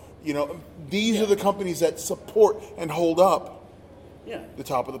Pro. These are the companies that support and hold up yeah. the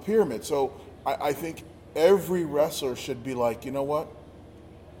top of the pyramid. So I think every wrestler should be like, you know what?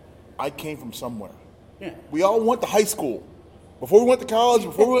 I came from somewhere. Yeah. We all went to high school. Before we went to college,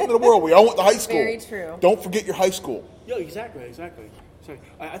 before we went to the world, we all went to high school. Very true. Don't forget your high school. Yeah, exactly. Sorry.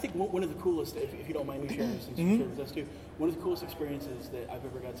 I think one of the coolest, if you don't mind me sharing, since you shared with us too, one of the coolest experiences that I've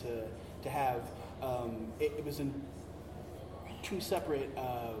ever got to have, it was in two separate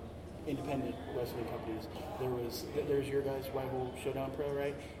independent wrestling companies. There's your guys' Rival Showdown Pro,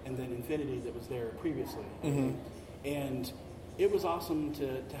 right? And then Infinity that was there previously. And it was awesome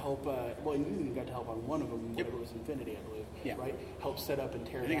to help, you even got to help on one of them, it was Infinity, I believe, Yeah. right? Help set up and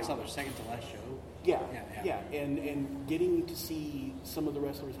tear I down. think I saw their second to last show. Yeah. Yeah. And getting to see some of the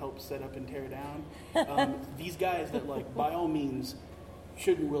wrestlers help set up and tear down, these guys that, like, by all means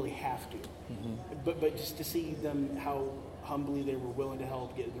shouldn't really have to, but just to see them, how humbly they were willing to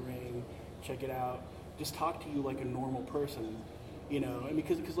help get in the ring, check it out, just talk to you like a normal person,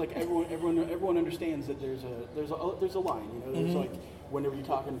 because like everyone understands that there's a line, there's like whenever you're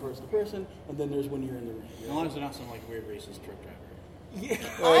talking person to person, and then there's when you're in the ring. As long as they're not some like weird racist truck driver.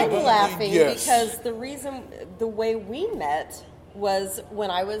 I'm laughing yes. because the way we met was when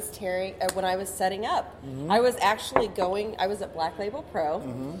I was setting up. I was actually I was at Black Label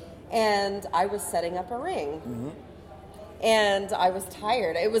Pro, and I was setting up a ring. And I was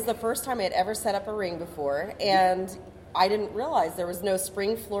tired. It was the first time I had ever set up a ring before, and I didn't realize there was no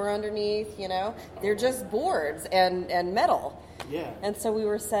spring floor underneath, They're just boards and metal. Yeah. And so we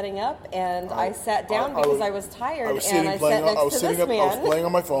were setting up, and I sat down because I was tired, I was and I sat next to this I was man. playing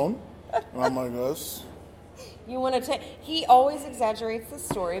on my phone, and I'm like this. You want to take? He always exaggerates the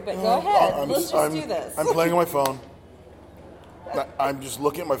story, but go ahead. Let's just do this. I'm playing on my phone. I'm just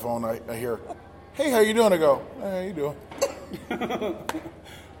looking at my phone. I hear, "Hey, how you doing?" I go, "Hey, how you doing?"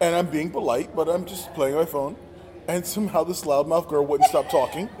 And I'm being polite, but I'm just playing on my phone. And somehow this loudmouth girl wouldn't stop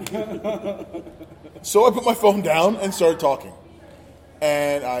talking. So I put my phone down and started talking.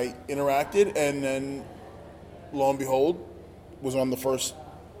 And I interacted, and then, lo and behold, was on the first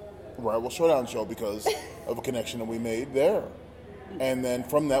Rival Showdown show because of a connection that we made there. And then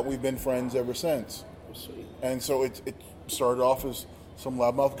from that, we've been friends ever since. Sweet. And so it started off as some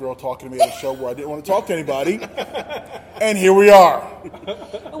loudmouth girl talking to me at a show where I didn't want to talk to anybody. And here we are.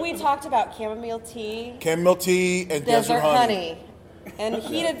 We talked about chamomile tea, Chamomile tea and desert desert honey, and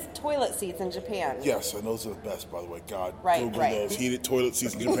heated toilet seats in Japan. Yes, and those are the best, by the way. God, Right, Google right. those heated toilet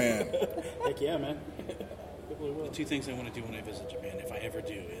seats in Japan. Heck yeah, man. The two things I want to do when I visit Japan, if I ever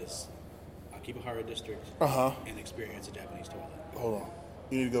do, is Akibahara District and experience a Japanese toilet. Hold on.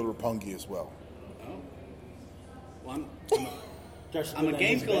 You need to go to Roppongi as well. Oh. Well, Josh, I'm a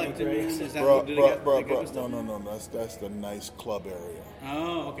game Japanese collector, man. bank Is that Bro, what did I bro. get No. That's the nice club area.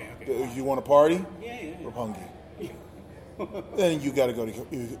 Oh, okay. If you want to party, Yeah. Roppongi. Then you got to go to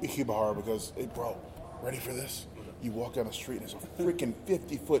Ikebahara because, bro, ready for this? You walk down the street and there's a freaking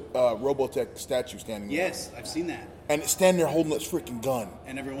 50-foot Robotech statue standing there. Yes, I've seen that. And it's standing there holding its freaking gun.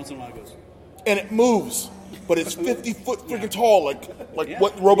 And every once in a while it goes, And it moves, but it's 50 foot freaking tall, like Yeah.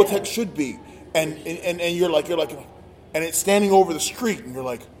 what Robotech should be. And you're like, and it's standing over the street, and you're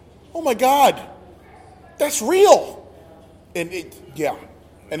like, oh my god, that's real. And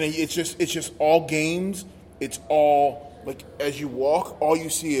and it's just all games. It's all like as you walk, all you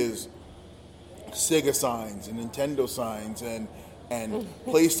see is Sega signs and Nintendo signs and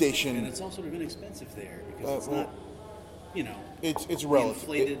PlayStation. and it's all sort of inexpensive there because it's well, not, you know. It's relative.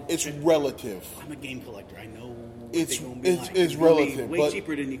 inflated It's shit. relative. I'm a game collector. I know what It's- they're gonna be it's- like. it's They're gonna be relative, way but-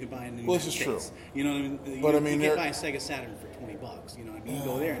 cheaper than you could buy in the Well, United this is true. States. You know what I mean? But, you, I mean, you they're- can buy a Sega Saturn for $20. You know what I mean? You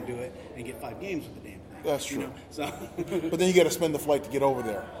go there and do it and get 5 games with the damn thing. That's you true. know? So, But then you got to spend the flight to get over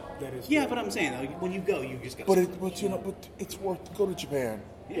there. That is yeah, true. but I'm saying though, when you go, you just got. But it's worth. Go to Japan.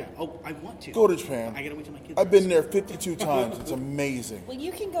 yeah. Oh, I want to Go to Japan. I gotta wait till my kids. I've been there 52 times. It's amazing. Well,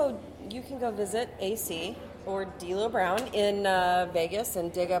 you can go visit AC or D'Lo Brown in Vegas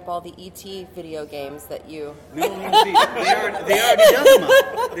and dig up all the ET video games that you. No, see, they already dug them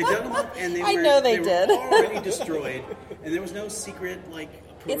up. They dug them up, and they I were, know they were did. already destroyed, and there was no secret like.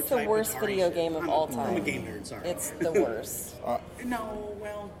 It's the prototype worst Atari video shit. game of all time. I'm a game nerd. Sorry. It's the worst. No,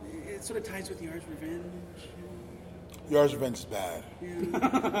 well, it sort of ties with Yars Revenge. Yars Revenge is bad.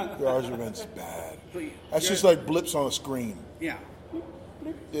 Yars Revenge is bad. But That's Yars- just like blips on a screen. Yeah.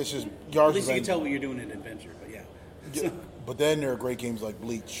 It's just At Yars least you can Revenge. tell what you're doing in Adventure, but yeah. Yeah, but then there are great games like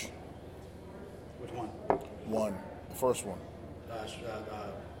Bleach. Which one? One, the first one.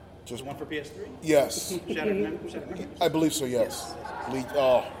 Just the one for PS3? Yes, Shattered Memories? I believe so. Yes. Bleach.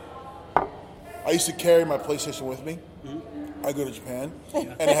 Oh, I used to carry my PlayStation with me. I go to Japan,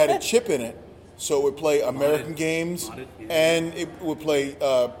 and it had a chip in it, so it would play American games, Modded, yeah. and it would play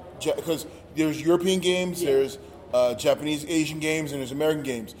because there's European games, there's Japanese, Asian games, and there's American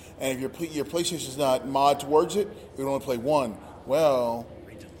games. And if your PlayStation's not mod towards it, it would only play one. Well,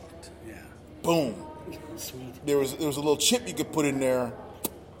 Redeluxe. Yeah. boom. Sweet. There was a little chip you could put in there,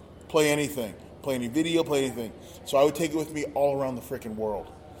 play anything, play any video, play anything. So I would take it with me all around the freaking world.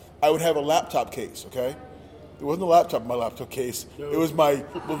 I would have a laptop case, okay? It wasn't a laptop in my laptop case. It was my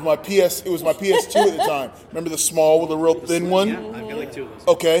PS2 at the time. Remember the small with the real thin one? Yeah, I've got like 2 of those.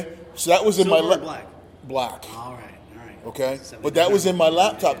 Okay. So that was in my Silver or black? black. All right. Okay? 70. But that was in my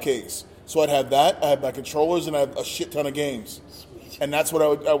laptop case. So I'd have that, I had my controllers, and I had a shit ton of games. And that's what I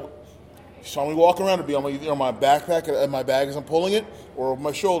would saw me walking around, it'd be on my backpack and my bag as I'm pulling it, or over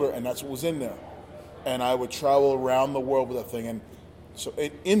my shoulder, and that's what was in there. And I would travel around the world with that thing. And so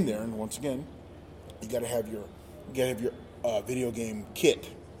in there, and once again, you gotta have your video game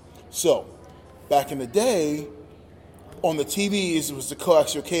kit. So back in the day, on the TVs it was the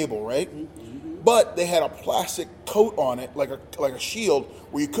coaxial cable, right? But they had a plastic coat on it, like a shield,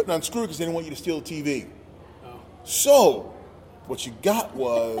 where you couldn't unscrew because they didn't want you to steal the TV. So what you got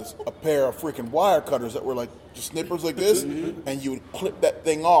was a pair of freaking wire cutters that were like just snippers like this, and you would clip that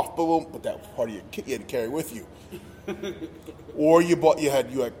thing off. Boom, but that was part of your kit you had to carry with you. Or you had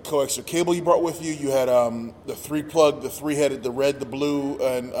coaxial cable you brought with you. You had the 3-plug, the 3-headed, the red, the blue,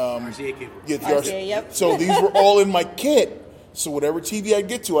 and RCA cable. Yeah, the RCA, yep. So these were all in my kit. So whatever TV I'd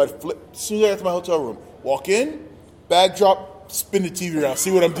get to, I'd flip as soon as I got to my hotel room. Walk in, bag drop, spin the TV around,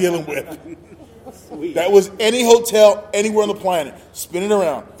 see what I'm dealing with. Sweet. That was any hotel anywhere on the planet. Spin it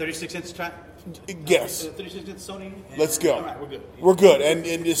around. 36-inch track. Yes. 36-inch Sony. and- Let's go. All right, we're good. We're good. And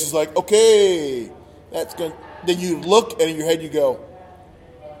this is like, okay, that's good. Then you look, and in your head you go,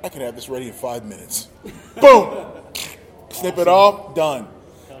 I can have this ready in 5 minutes. Boom! Snip it off, done.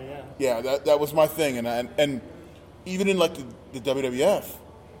 Hell yeah. Yeah, that was my thing. And even in like the WWF,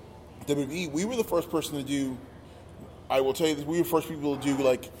 WWE, we were the first person to do, I will tell you this, we were the first people to do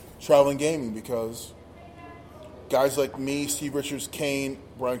like traveling gaming because guys like me, Steve Richards, Kane,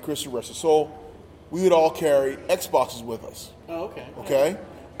 Brian Christie, rest his soul, we would all carry Xboxes with us. Oh, okay. Okay?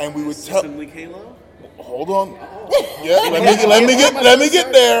 And we would tell, System League Halo. hold on. Yeah, let me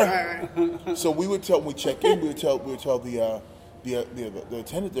get there. So we would tell when we check in, we would tell the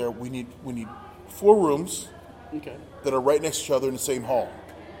attendant there we need 4 rooms Okay. that are right next to each other in the same hall.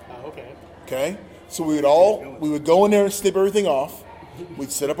 Oh, okay. Okay? So we would go in there and snip everything off.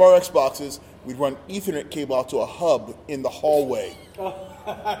 We'd set up our Xboxes, we'd run Ethernet cable out to a hub in the hallway.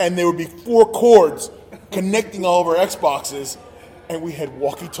 And there would be 4 cords connecting all of our Xboxes, and we had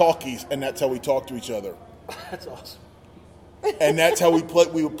walkie-talkies, and that's how we talked to each other. That's awesome. And that's how we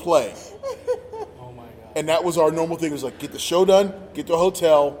would play. Oh my god. And that was our normal thing. It was like, get the show done, get to a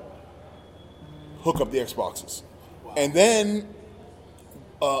hotel, hook up the Xboxes. Wow. And then,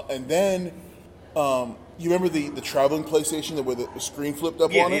 you remember the traveling PlayStation where the screen flipped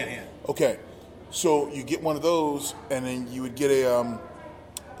up on it? Yeah. Okay. So you get one of those, and then you would get the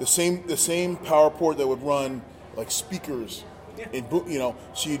same power port that would run like speakers,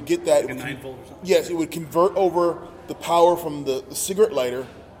 So you'd get that. Like a 9-volt or something. Yes, it would convert over the power from the cigarette lighter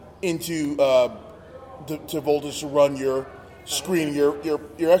into to voltage to run your screen, your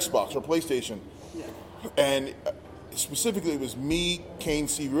Xbox or PlayStation. Yeah. And specifically, it was me, Kane,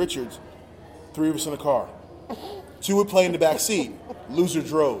 Steve Richards, 3 of us in a car. 2 would play in the back seat. Loser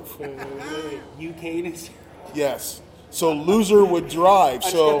drove. Wait. You, Kane, and Yes. So loser would drive. I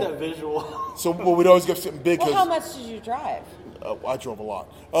just got that visual. So we'd always get something big Well, how because much did you drive? I drove a lot.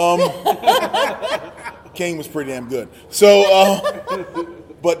 Kane was pretty damn good. So,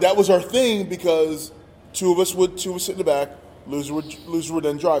 but that was our thing because 2 of us would sit in the back. Loser would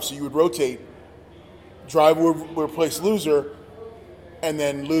then drive. So you would rotate. Driver would replace loser, and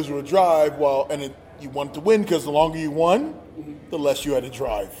then loser would drive. You wanted to win because the longer you won, the less you had to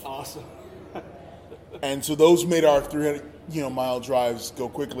drive. Awesome. And so those made our 300 mile drives go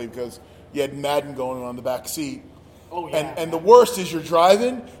quickly because you had Madden going on the back seat. Oh yeah. And the worst is you're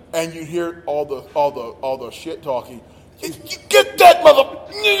driving and you hear all the shit talking. You get that mother,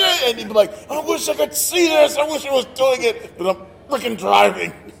 and you'd be like, I wish I could see this. I wish I was doing it, but I'm freaking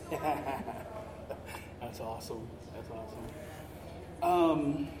driving. That's awesome.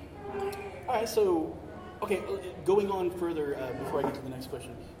 All right, so, okay, going on further before I get to the next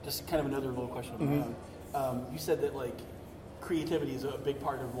question, just kind of another little question of my own. You said that, like, creativity is a big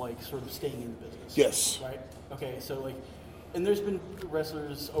part of, like, sort of staying in the business. Yes. Right? Okay, so, like, and there's been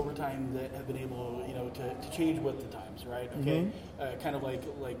wrestlers over time that have been able, to change with the times, right? Okay, kind of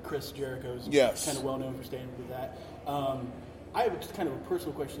like Chris Jericho's kind of well known for staying with that. I have just kind of a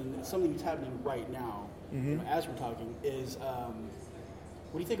personal question. Something that's happening right now, as we're talking, is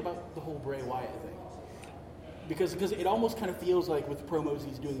what do you think about the whole Bray Wyatt thing? Because it almost kind of feels like with the promos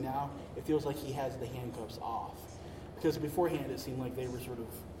he's doing now, it feels like he has the handcuffs off. Because beforehand, it seemed like they were sort of.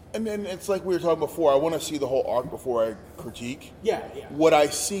 And then it's like we were talking before. I want to see the whole arc before I critique. Yeah. What I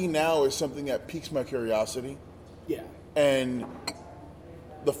see now is something that piques my curiosity. Yeah. And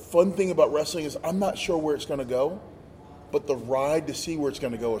the fun thing about wrestling is I'm not sure where it's going to go, but the ride to see where it's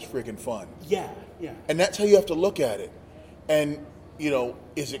going to go is freaking fun. Yeah. And that's how you have to look at it. And,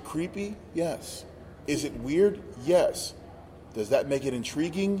 is it creepy? Yes. Is it weird? Yes. Does that make it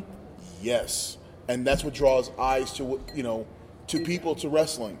intriguing? Yes. And that's what draws eyes to, to people, to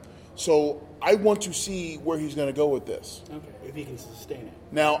wrestling. So I want to see where he's going to go with this. Okay, if he can sustain it.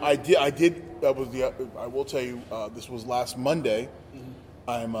 Now, I did. That was I will tell you, this was last Monday.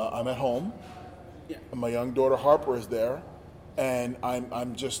 I'm at home. Yeah. And my young daughter Harper is there, and I'm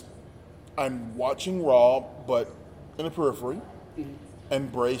watching Raw, but in the periphery.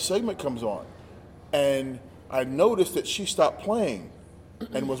 And Bray's segment comes on, and I noticed that she stopped playing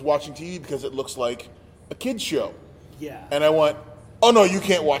and was watching TV because it looks like a kid's show. Yeah. And I went, oh no, you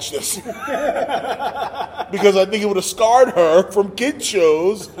can't watch this. Because I think it would have scarred her from kid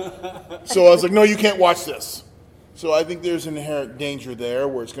shows. So I was like, no, you can't watch this. So I think there's an inherent danger there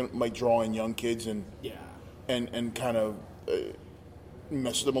where might draw in young kids and kind of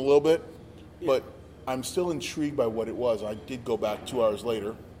mess with them a little bit. Yeah. But I'm still intrigued by what it was. I did go back 2 hours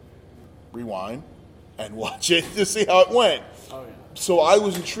later, rewind, and watch it to see how it went. Oh yeah. So I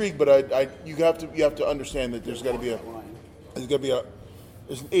was intrigued, but you have to understand that there's got to be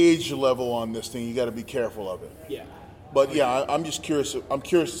there's an age level on this thing. You got to be careful of it. Yeah. But yeah, I'm just curious. I'm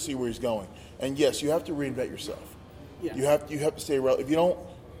curious to see where he's going. And yes, you have to reinvent yourself. Yeah. You have to stay relevant. If you don't,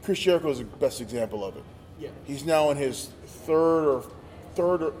 Chris Jericho is the best example of it. Yeah. He's now in his third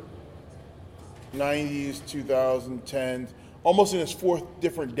or 90s, 2010s, almost in his 4th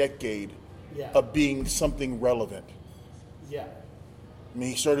different decade of being something relevant. Yeah. I mean,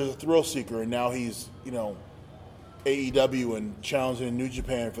 he started as a thrill seeker, and now he's, AEW and challenging in New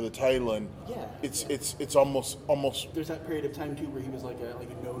Japan for the title, and it's almost. There's that period of time too where he was like a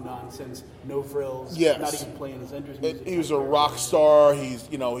no nonsense, no frills, yes. not even playing his entrance music. He was a rock star. He's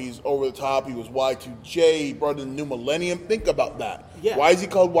over the top. He was Y2J. He brought in the new millennium. Think about that. Yeah. Why is he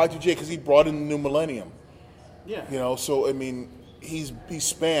called Y2J? Because he brought in the new millennium. Yeah. So I mean, he's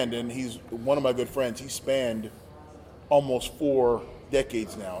spanned, and he's one of my good friends. He spanned almost 4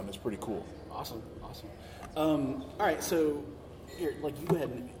 decades now, and it's pretty cool. Awesome. All right, so here, like, you go ahead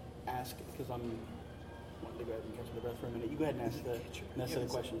and ask, because I'm wanting to go ahead and catch my breath for a minute. You go ahead and ask the next set of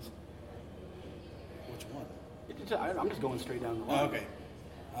questions. Which one? I'm just going straight down the line. Oh, okay.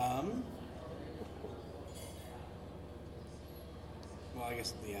 Well, I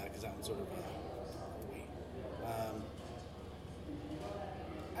guess, yeah, because that one's sort of, wait.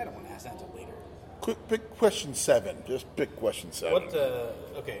 I don't want to ask that until later. Pick question 7. Just pick question 7. What,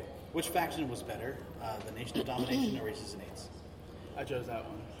 okay. Which faction was better, the Nation of Domination or Aces and Eights? I chose that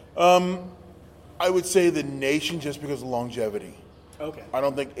one. I would say the Nation, just because of longevity. Okay. I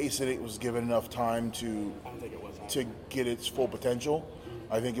don't think Ace and 8 was given enough time I don't think it was. to get its full potential.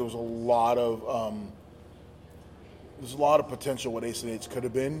 I think it was a lot of there's a lot of potential what Ace and 8 could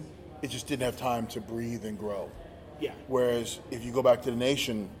have been. It just didn't have time to breathe and grow. Yeah. Whereas if you go back to the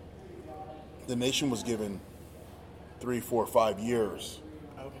Nation was given 3, 4, 5 years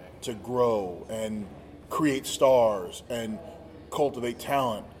Okay. to grow and create stars and cultivate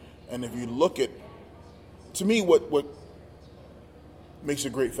talent. And if you look at, to me, what makes a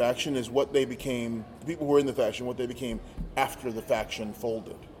great faction is what they became, the people who were in the faction, what they became after the faction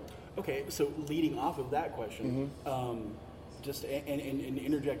folded. Okay, so leading off of that question, just and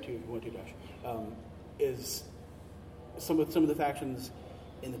interject too if you want to, Josh, is some of the factions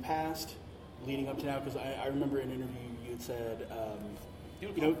in the past leading up to now, because I remember in an interview you had said, You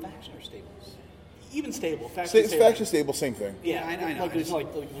know, faction or stables? even stable, faction Faction stable, same thing. Yeah, I know. Like there's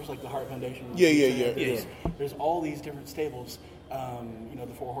like the Heart Foundation. Yeah. There's all these different stables.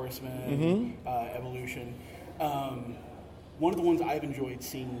 The Four Horsemen, Evolution. One of the ones I've enjoyed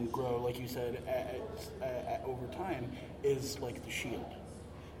seeing grow, like you said, over time, is like the Shield.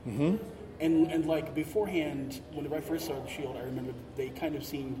 Mm-hmm. And like beforehand, whenever I first started the Shield, I remember they kind of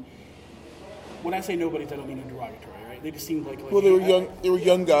seemed. When I say nobodies, I don't mean in derogatory, right? They just seemed like Well, they were young. They were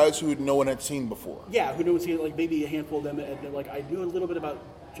young guys who no one had seen before. Yeah, who knows? Like maybe a handful of them. Like I knew a little bit about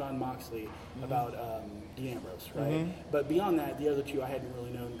John Moxley, about Dean Ambrose, right? But beyond that, the other two I hadn't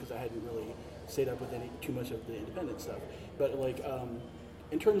really known because I hadn't really stayed up with too much of the independent stuff. But like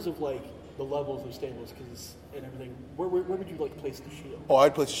in terms of like the levels of stables, and everything, where would you like place the Shield? Oh,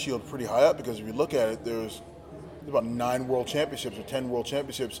 I'd place the Shield pretty high up because if you look at it, there's about 9 world championships or 10 world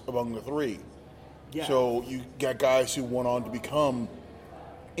championships among the 3. Yeah. So you got guys who went on to become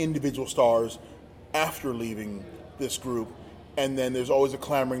individual stars after leaving this group, and then there's always a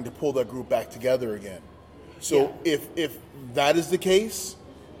clamoring to pull that group back together again. So if that is the case,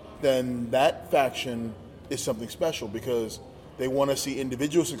 then that faction is something special because they want to see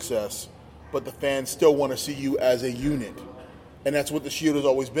individual success, but the fans still want to see you as a unit. And that's what the Shield has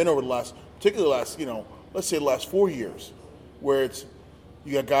always been over the last, particularly the last, let's say the last 4 years, where it's,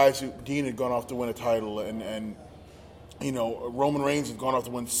 you got guys who, Dean had gone off to win a title, and Roman Reigns had gone off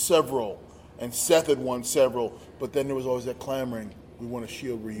to win several, and Seth had won several, but then there was always that clamoring, we want a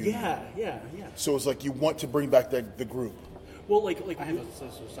Shield reunion. Yeah. So it's like you want to bring back the group. Well, like I have a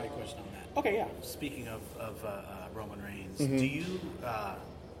side question on that. Okay, yeah. Speaking of Roman Reigns, Mm-hmm. do you?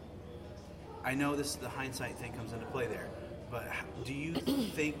 I know the hindsight thing comes into play there, but do you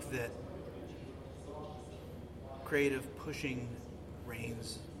think that creative pushing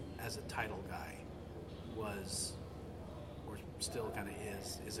Reigns as a title guy was, or still kind of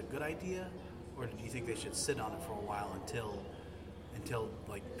is a good idea, or do you think they should sit on it for a while until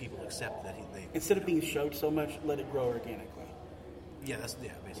like people accept that they Instead of being shoved so much, let it grow organically.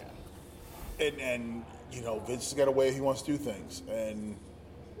 basically. And Vince has got a way he wants to do things. And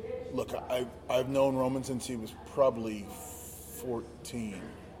look, I've known Roman since he was probably 14.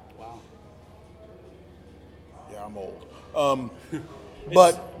 Wow. Yeah, I'm old.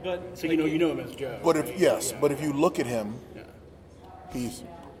 But So you know him as Joe. but right? if you look at him, Yeah.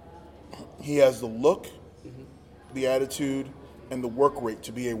 he has the look, the attitude, and the work rate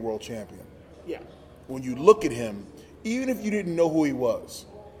to be a world champion. Yeah. When you look at him, even if you didn't know who he was,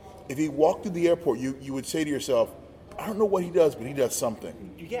 if he walked through the airport, you would say to yourself, I don't know what he does, but he does something.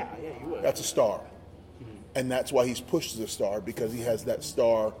 Yeah, you would. That's a star. And that's why he's pushed as a star, because he has that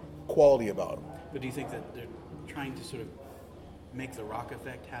star quality about him. But do you think that they're trying to sort of make the Rock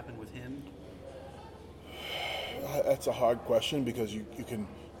effect happen with him? That's a hard question because you can,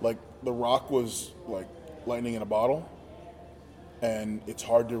 like, The Rock was like lightning in a bottle, and it's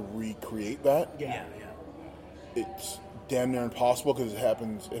hard to recreate that. Yeah. It's damn near impossible because it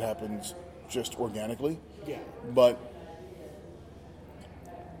happens just organically. Yeah. But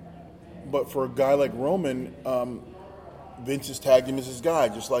for a guy like Roman, Vince has tagged him as his guy,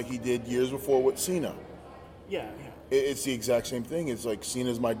 just like he did years before with Cena. Yeah. It's the exact same thing. It's like,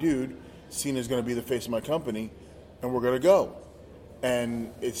 Cena's my dude. Cena's going to be the face of my company, and we're going to go.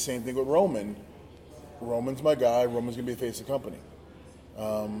 And it's the same thing with Roman. Roman's my guy. Roman's going to be the face of the company.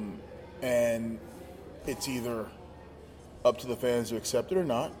 And it's either up to the fans to accept it or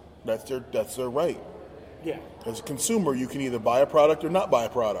not. That's their right. Yeah. As a consumer, you can either buy a product or not buy a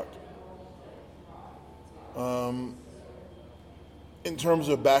product. In terms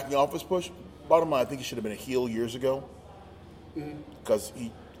of backing off his push, bottom line, I think he should have been a heel years ago. Because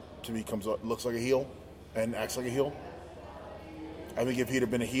he, to me, looks like a heel and acts like a heel. I think if he'd have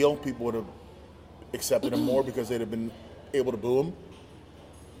been a heel, people would have accepted him more because they'd have been able to boo him.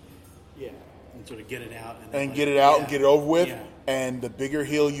 Yeah. And sort of get it out. And get it out and get it over with. Yeah. And the bigger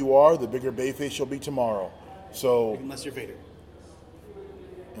heel you are, the bigger bayface you'll be tomorrow. So unless you're Vader.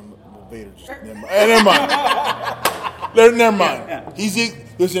 Vader just, never mind. Never mind. Never mind. Yeah.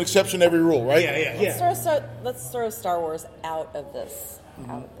 There's an exception to every rule, right? Yeah. Let's throw Star Wars out of this.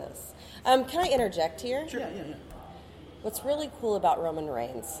 Can I interject here? Sure. Yeah. What's really cool about Roman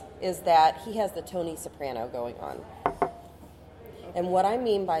Reigns is that he has the Tony Soprano going on. And what I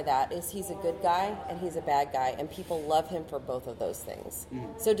mean by that is he's a good guy and he's a bad guy, and people love him for both of those things.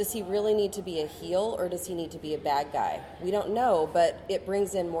 So does he really need to be a heel, or does he need to be a bad guy? We don't know, but it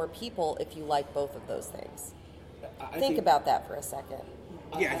brings in more people if you like both of those things. Think about that for a second.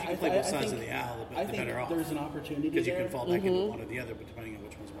 Yeah, if you can play both sides of the aisle, the better off. There's an opportunity because you there. can fall back into one or the other, but depending on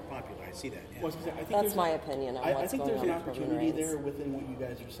which one's more popular. I see that. Yeah. Well, I think that's my opinion on what's going on. I think there's an opportunity there within what you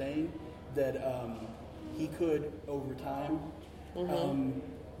guys are saying that he could, over time,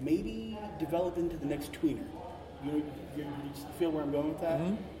 maybe develop into the next tweener. You feel where I'm going with that?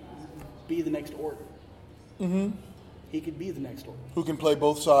 Be the next Orton. He could be the next Orton. Who can play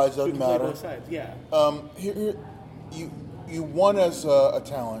both sides, doesn't matter. Play both sides, yeah. Here, you won as a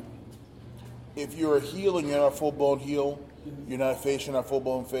talent. If you're a heel and you're not a full-blown heel, you're not a face, you're not a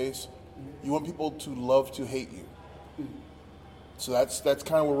full-blown face, you want people to love to hate you. So that's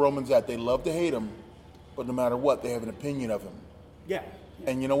kind of where Roman's at. They love to hate him, but no matter what, they have an opinion of him. Yeah.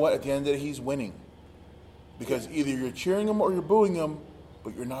 And you know what? At the end of the day, he's winning. Because either you're cheering him or you're booing him,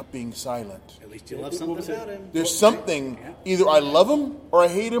 but you're not being silent. At least you love something about him. There's something, either I love him or I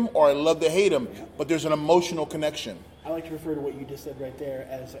hate him or I love to hate him, but there's an emotional connection. I like to refer to what you just said right there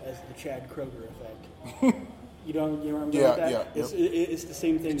as the Chad Kroger effect. You know what I'm doing with that? Yeah. It's the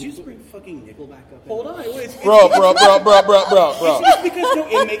same thing. Did you just bring fucking Nickelback up? Hold on. Bro. It's because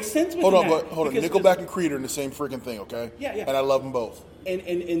it makes sense with Hold on. Nickelback and Creed are in the same freaking thing, okay? Yeah. And I love them both.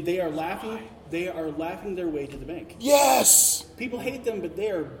 And they are laughing. They are laughing their way to the bank. Yes! People hate them, but they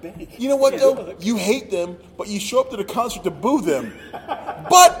are bank. You know what, though? You hate them, but you show up to the concert to boo them.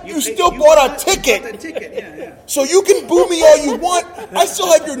 But you still bought a ticket. Bought the ticket. Yeah. So you can boo me all you want. I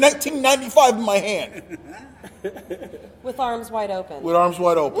still have your 1995 in my hand. With arms wide open. With arms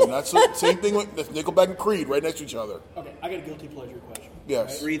wide open. That's the same thing with Nickelback and Creed right next to each other. Okay, I got a guilty pleasure question.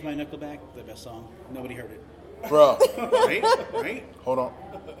 Yes. Right? Breathe by Nickelback, the best song. Nobody heard it. Bruh. Right? Hold on.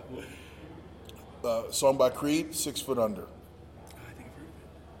 Song by Creed, 6 Foot Under.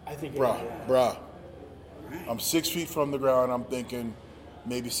 I think Bruh. Right. I'm 6 feet from the ground. I'm thinking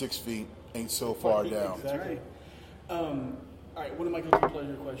maybe 6 feet ain't so far down. Exactly. All right, one of my guilty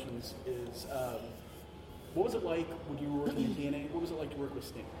pleasure questions is, what was it like when you were working at DNA? What was it like to work with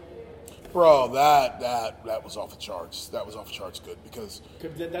Sting? Bro, that was off the charts. That was off the charts good because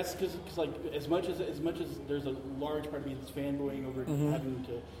that's because like as much as there's a large part of me that's fanboying over having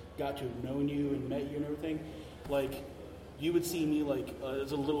got to have known you and met you and everything, like you would see me like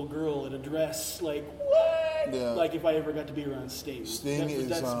as a little girl in a dress, like what? Yeah. Like if I ever got to be around Sting. That's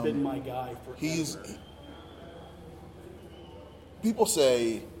been my guy forever. People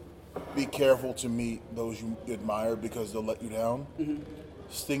say be careful to meet those you admire because they'll let you down.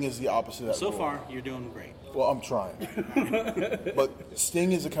 Sting is the opposite of that. So far, you're doing great. Well, I'm trying. But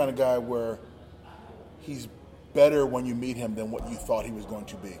Sting is the kind of guy where he's better when you meet him than what you thought he was going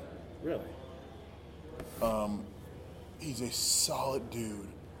to be. Really? He's a solid dude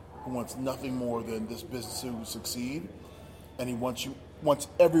who wants nothing more than this business to succeed, and he wants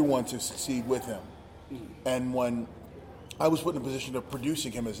everyone to succeed with him. And when I was put in a position of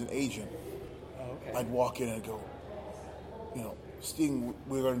producing him as an agent, I'd walk in and go, Sting,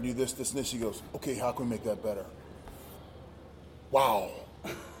 we're going to do this, this, and this. He goes, okay, how can we make that better? Wow.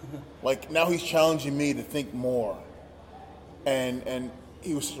 Like, now he's challenging me to think more. And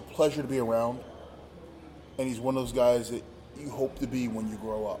he was such a pleasure to be around. And he's one of those guys that you hope to be when you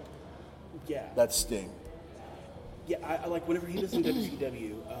grow up. Yeah. That's Sting. Yeah, I like whenever he was in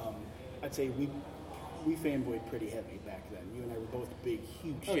WCW, I'd say we fanboyed pretty heavy back then. You and I were both big,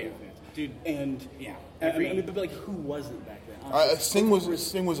 huge Oh, yeah. Sting fans, Dude. And Yeah. I mean, but like, who wasn't back then? Sting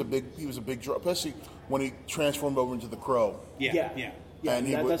was a big draw, especially when he transformed over into the Crow. Yeah. And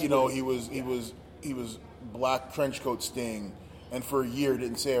he that's was, he was black trench coat Sting, and for a year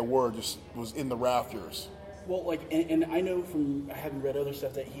didn't say a word, just was in the rafters. Well, like, and I know from having read other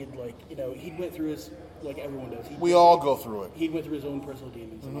stuff that he'd like, he went through his, like everyone does. We all go through it. He went through his own personal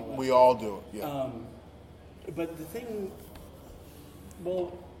demons. And all that We stuff. all do it. Yeah. But the thing,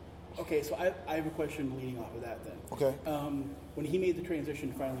 well, okay, so I have a question leading off of that then. Okay. When he made the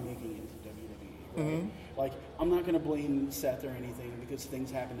transition, finally making it into WWE, right? Like, I'm not going to blame Seth or anything because things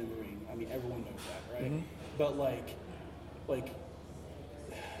happen in the ring. I mean, everyone knows that, right? But like,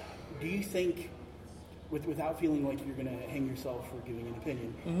 do you think, without feeling like you're going to hang yourself for giving an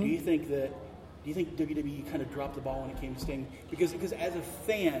opinion, do you think WWE kind of dropped the ball when it came to Sting? Because as a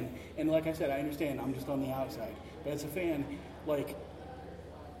fan, and like I said, I understand I'm just on the outside, but as a fan, like,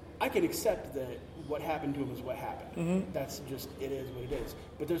 I can accept that what happened to him is what happened. That's just, it is what it is.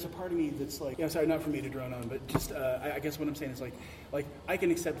 But there's a part of me that's like, sorry, not for me to drone on, but just, I guess what I'm saying is like I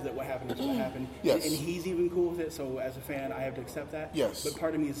can accept that what happened is what happened. Yes. And he's even cool with it, so as a fan, I have to accept that. Yes. But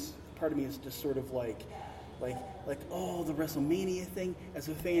part of me is just sort of like, oh, the WrestleMania thing. As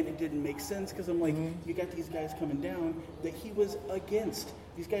a fan, it didn't make sense because I'm like, you got these guys coming down that he was against.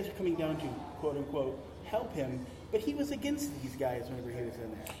 These guys are coming down to, quote unquote, help him, but he was against these guys whenever he was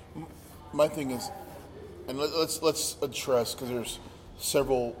in there. My thing is, and let's address, because there's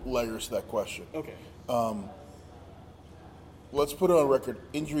several layers to that question. Okay. Let's put it on record.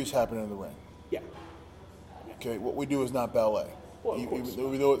 Injuries happen in the ring. Yeah. Okay, what we do is not ballet. Well, of course.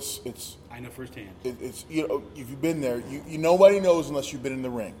 Even though it's I know firsthand. it's if you've been there, you nobody knows unless you've been in the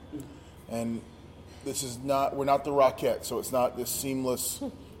ring, and this is not, we're not the Rockettes, so it's not this seamless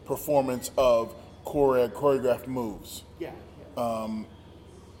performance of choreographed moves. Yeah.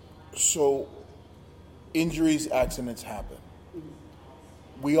 So injuries, accidents happen.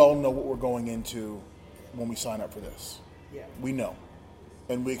 We all know what we're going into when we sign up for this. Yeah. We know,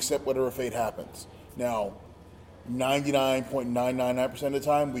 and we accept whatever fate happens. Now, 99.999% of the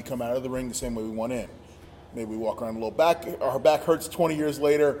time, we come out of the ring the same way we went in. Maybe we walk around a little back. Our back hurts 20 years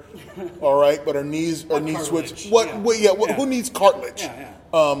later. All right, but our knees switch. Who needs cartilage? Yeah.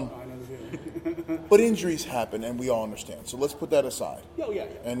 I know the feeling. But injuries happen, and we all understand. So let's put that aside. Oh, yeah.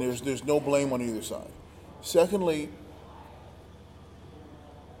 And there's no blame on either side. Secondly,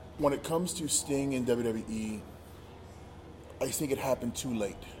 when it comes to Sting in WWE, I think it happened too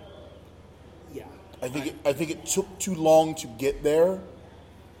late. Yeah. I think it took too long to get there,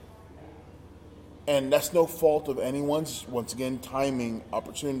 and that's no fault of anyone's. Once again, timing,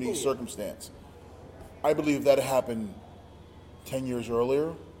 opportunity, circumstance. I believe that happened 10 years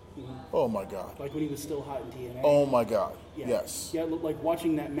earlier. Oh my God! Like when he was still hot in TNA. Oh my God! Yeah. Yes. Yeah, like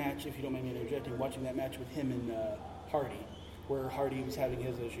watching that match, if you don't mind me interjecting, watching that match with him and Hardy, where Hardy was having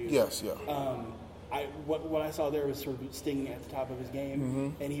his issues. Yes. Yeah. What I saw there was sort of Sting at the top of his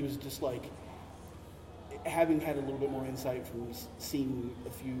game, and he was just like, having had a little bit more insight from seeing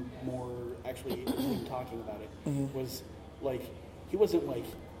a few more actually him talking about it, was like, he wasn't like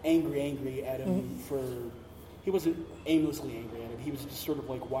angry at him he wasn't aimlessly angry at him. He was just sort of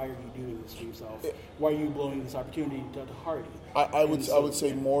like, why are you doing this to yourself? Why are you blowing this opportunity to Hardy? I would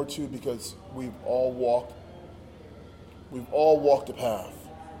say more too, because we've all walked a path,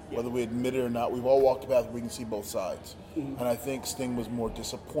 whether we admit it or not. We've all walked a path where we can see both sides, and I think Sting was more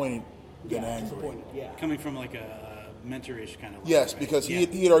disappointed than angry. Disappointed. Yeah. Coming from like a mentor-ish kind of. Yes, right? because he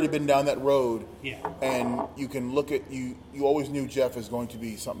had already been down that road. Yeah. And you can look at you always knew Jeff is going to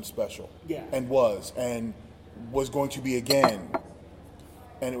be something special. Yeah. And was going to be again.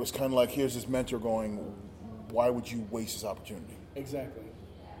 And it was kind of like, here's this mentor going, why would you waste this opportunity? Exactly.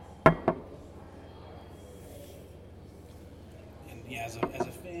 And yeah, as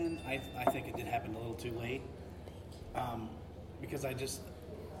a fan, I think it did happen a little too late. Because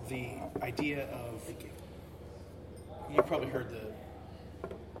the idea of, you probably heard the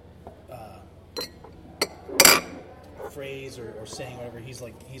phrase or saying whatever, he's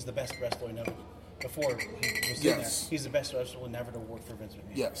the best wrestler never, before he was in there, he's the best wrestler never to work for Vince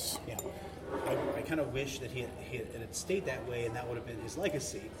McMahon. Yes. Yeah. I kind of wish that he had stayed that way, and that would have been his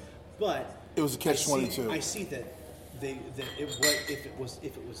legacy. But It was a catch-22. I see that if it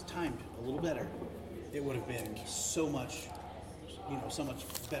was timed a little better, it would have been so much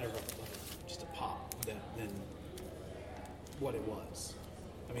better of just a pop than what it was.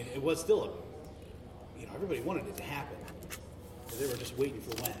 I mean, it was still everybody wanted it to happen, but they were just waiting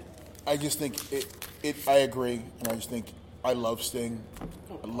for when. I just think I agree, and I just think I love Sting.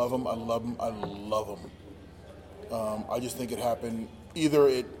 I love him. I love him. I love him. I just think it happened. Either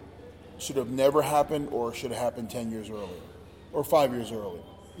it should have never happened, or it should have happened 10 years earlier, or 5 years earlier.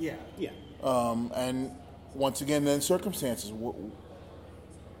 Yeah, yeah. And once again, then circumstances.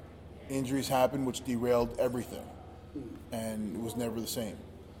 Injuries happened, which derailed everything, and it was never the same.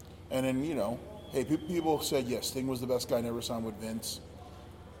 And then, hey, people said, yes, Sting was the best guy, never signed with Vince,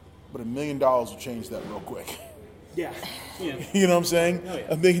 but $1 million will change that real quick. Yeah. Yeah. You know what I'm saying? Oh, yeah.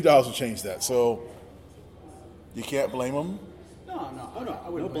 $1 million will change that. So you can't blame him. No. Oh, no. I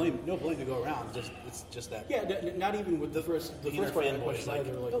No wouldn't blame to go around. It's just that. Yeah, not even with the first part of the fanboys, question like,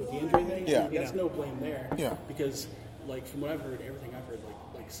 either, like with the injury thing. Yeah. That's no blame there. Yeah. Because, like, from what I've heard, everything I've heard,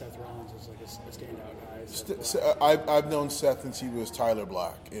 like Seth Rollins is like a standout guy. I've known Seth since he was Tyler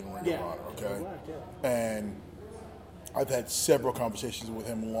Black in Ring of Honor, okay? Tyler Black, yeah. And I've had several conversations with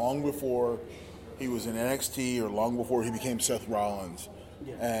him long before he was in NXT or long before he became Seth Rollins.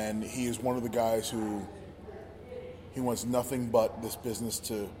 Yeah. And he is one of the guys who he wants nothing but this business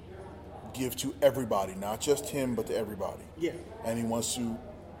to give to everybody, not just him, but to everybody. Yeah. And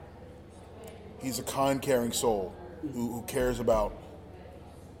he's a kind, caring soul who cares about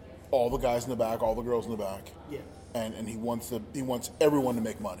all the guys in the back, all the girls in the back. Yeah. And he wants everyone to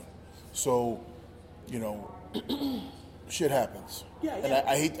make money. So, shit happens. Yeah, And yeah.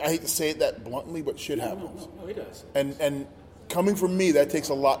 I hate to say it that bluntly, but shit happens. No, it does. And coming from me, that takes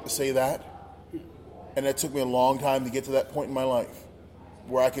a lot to say that. And it took me a long time to get to that point in my life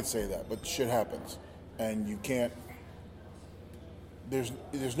where I could say that. But shit happens. And you can't. There's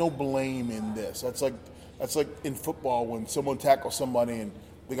no blame in this. That's like in football when someone tackles somebody and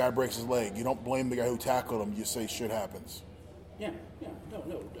the guy breaks his leg. You don't blame the guy who tackled him. You say shit happens. Yeah.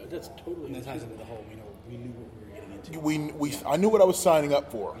 No, that's totally. And that ties into the whole. We knew what we were getting into. I knew what I was signing up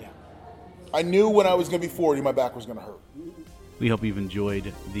for. Yeah. I knew when I was going to be 40, my back was going to hurt. We hope you've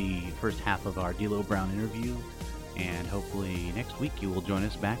enjoyed the first half of our D'Lo Brown interview, and hopefully next week you will join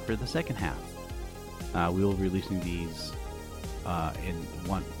us back for the second half. We will be releasing these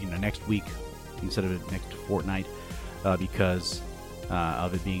next week instead of next fortnight because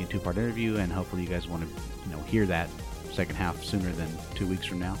of it being a two-part interview, and hopefully you guys want to hear that second half sooner than 2 weeks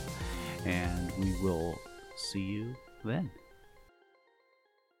from now. And we will see you then.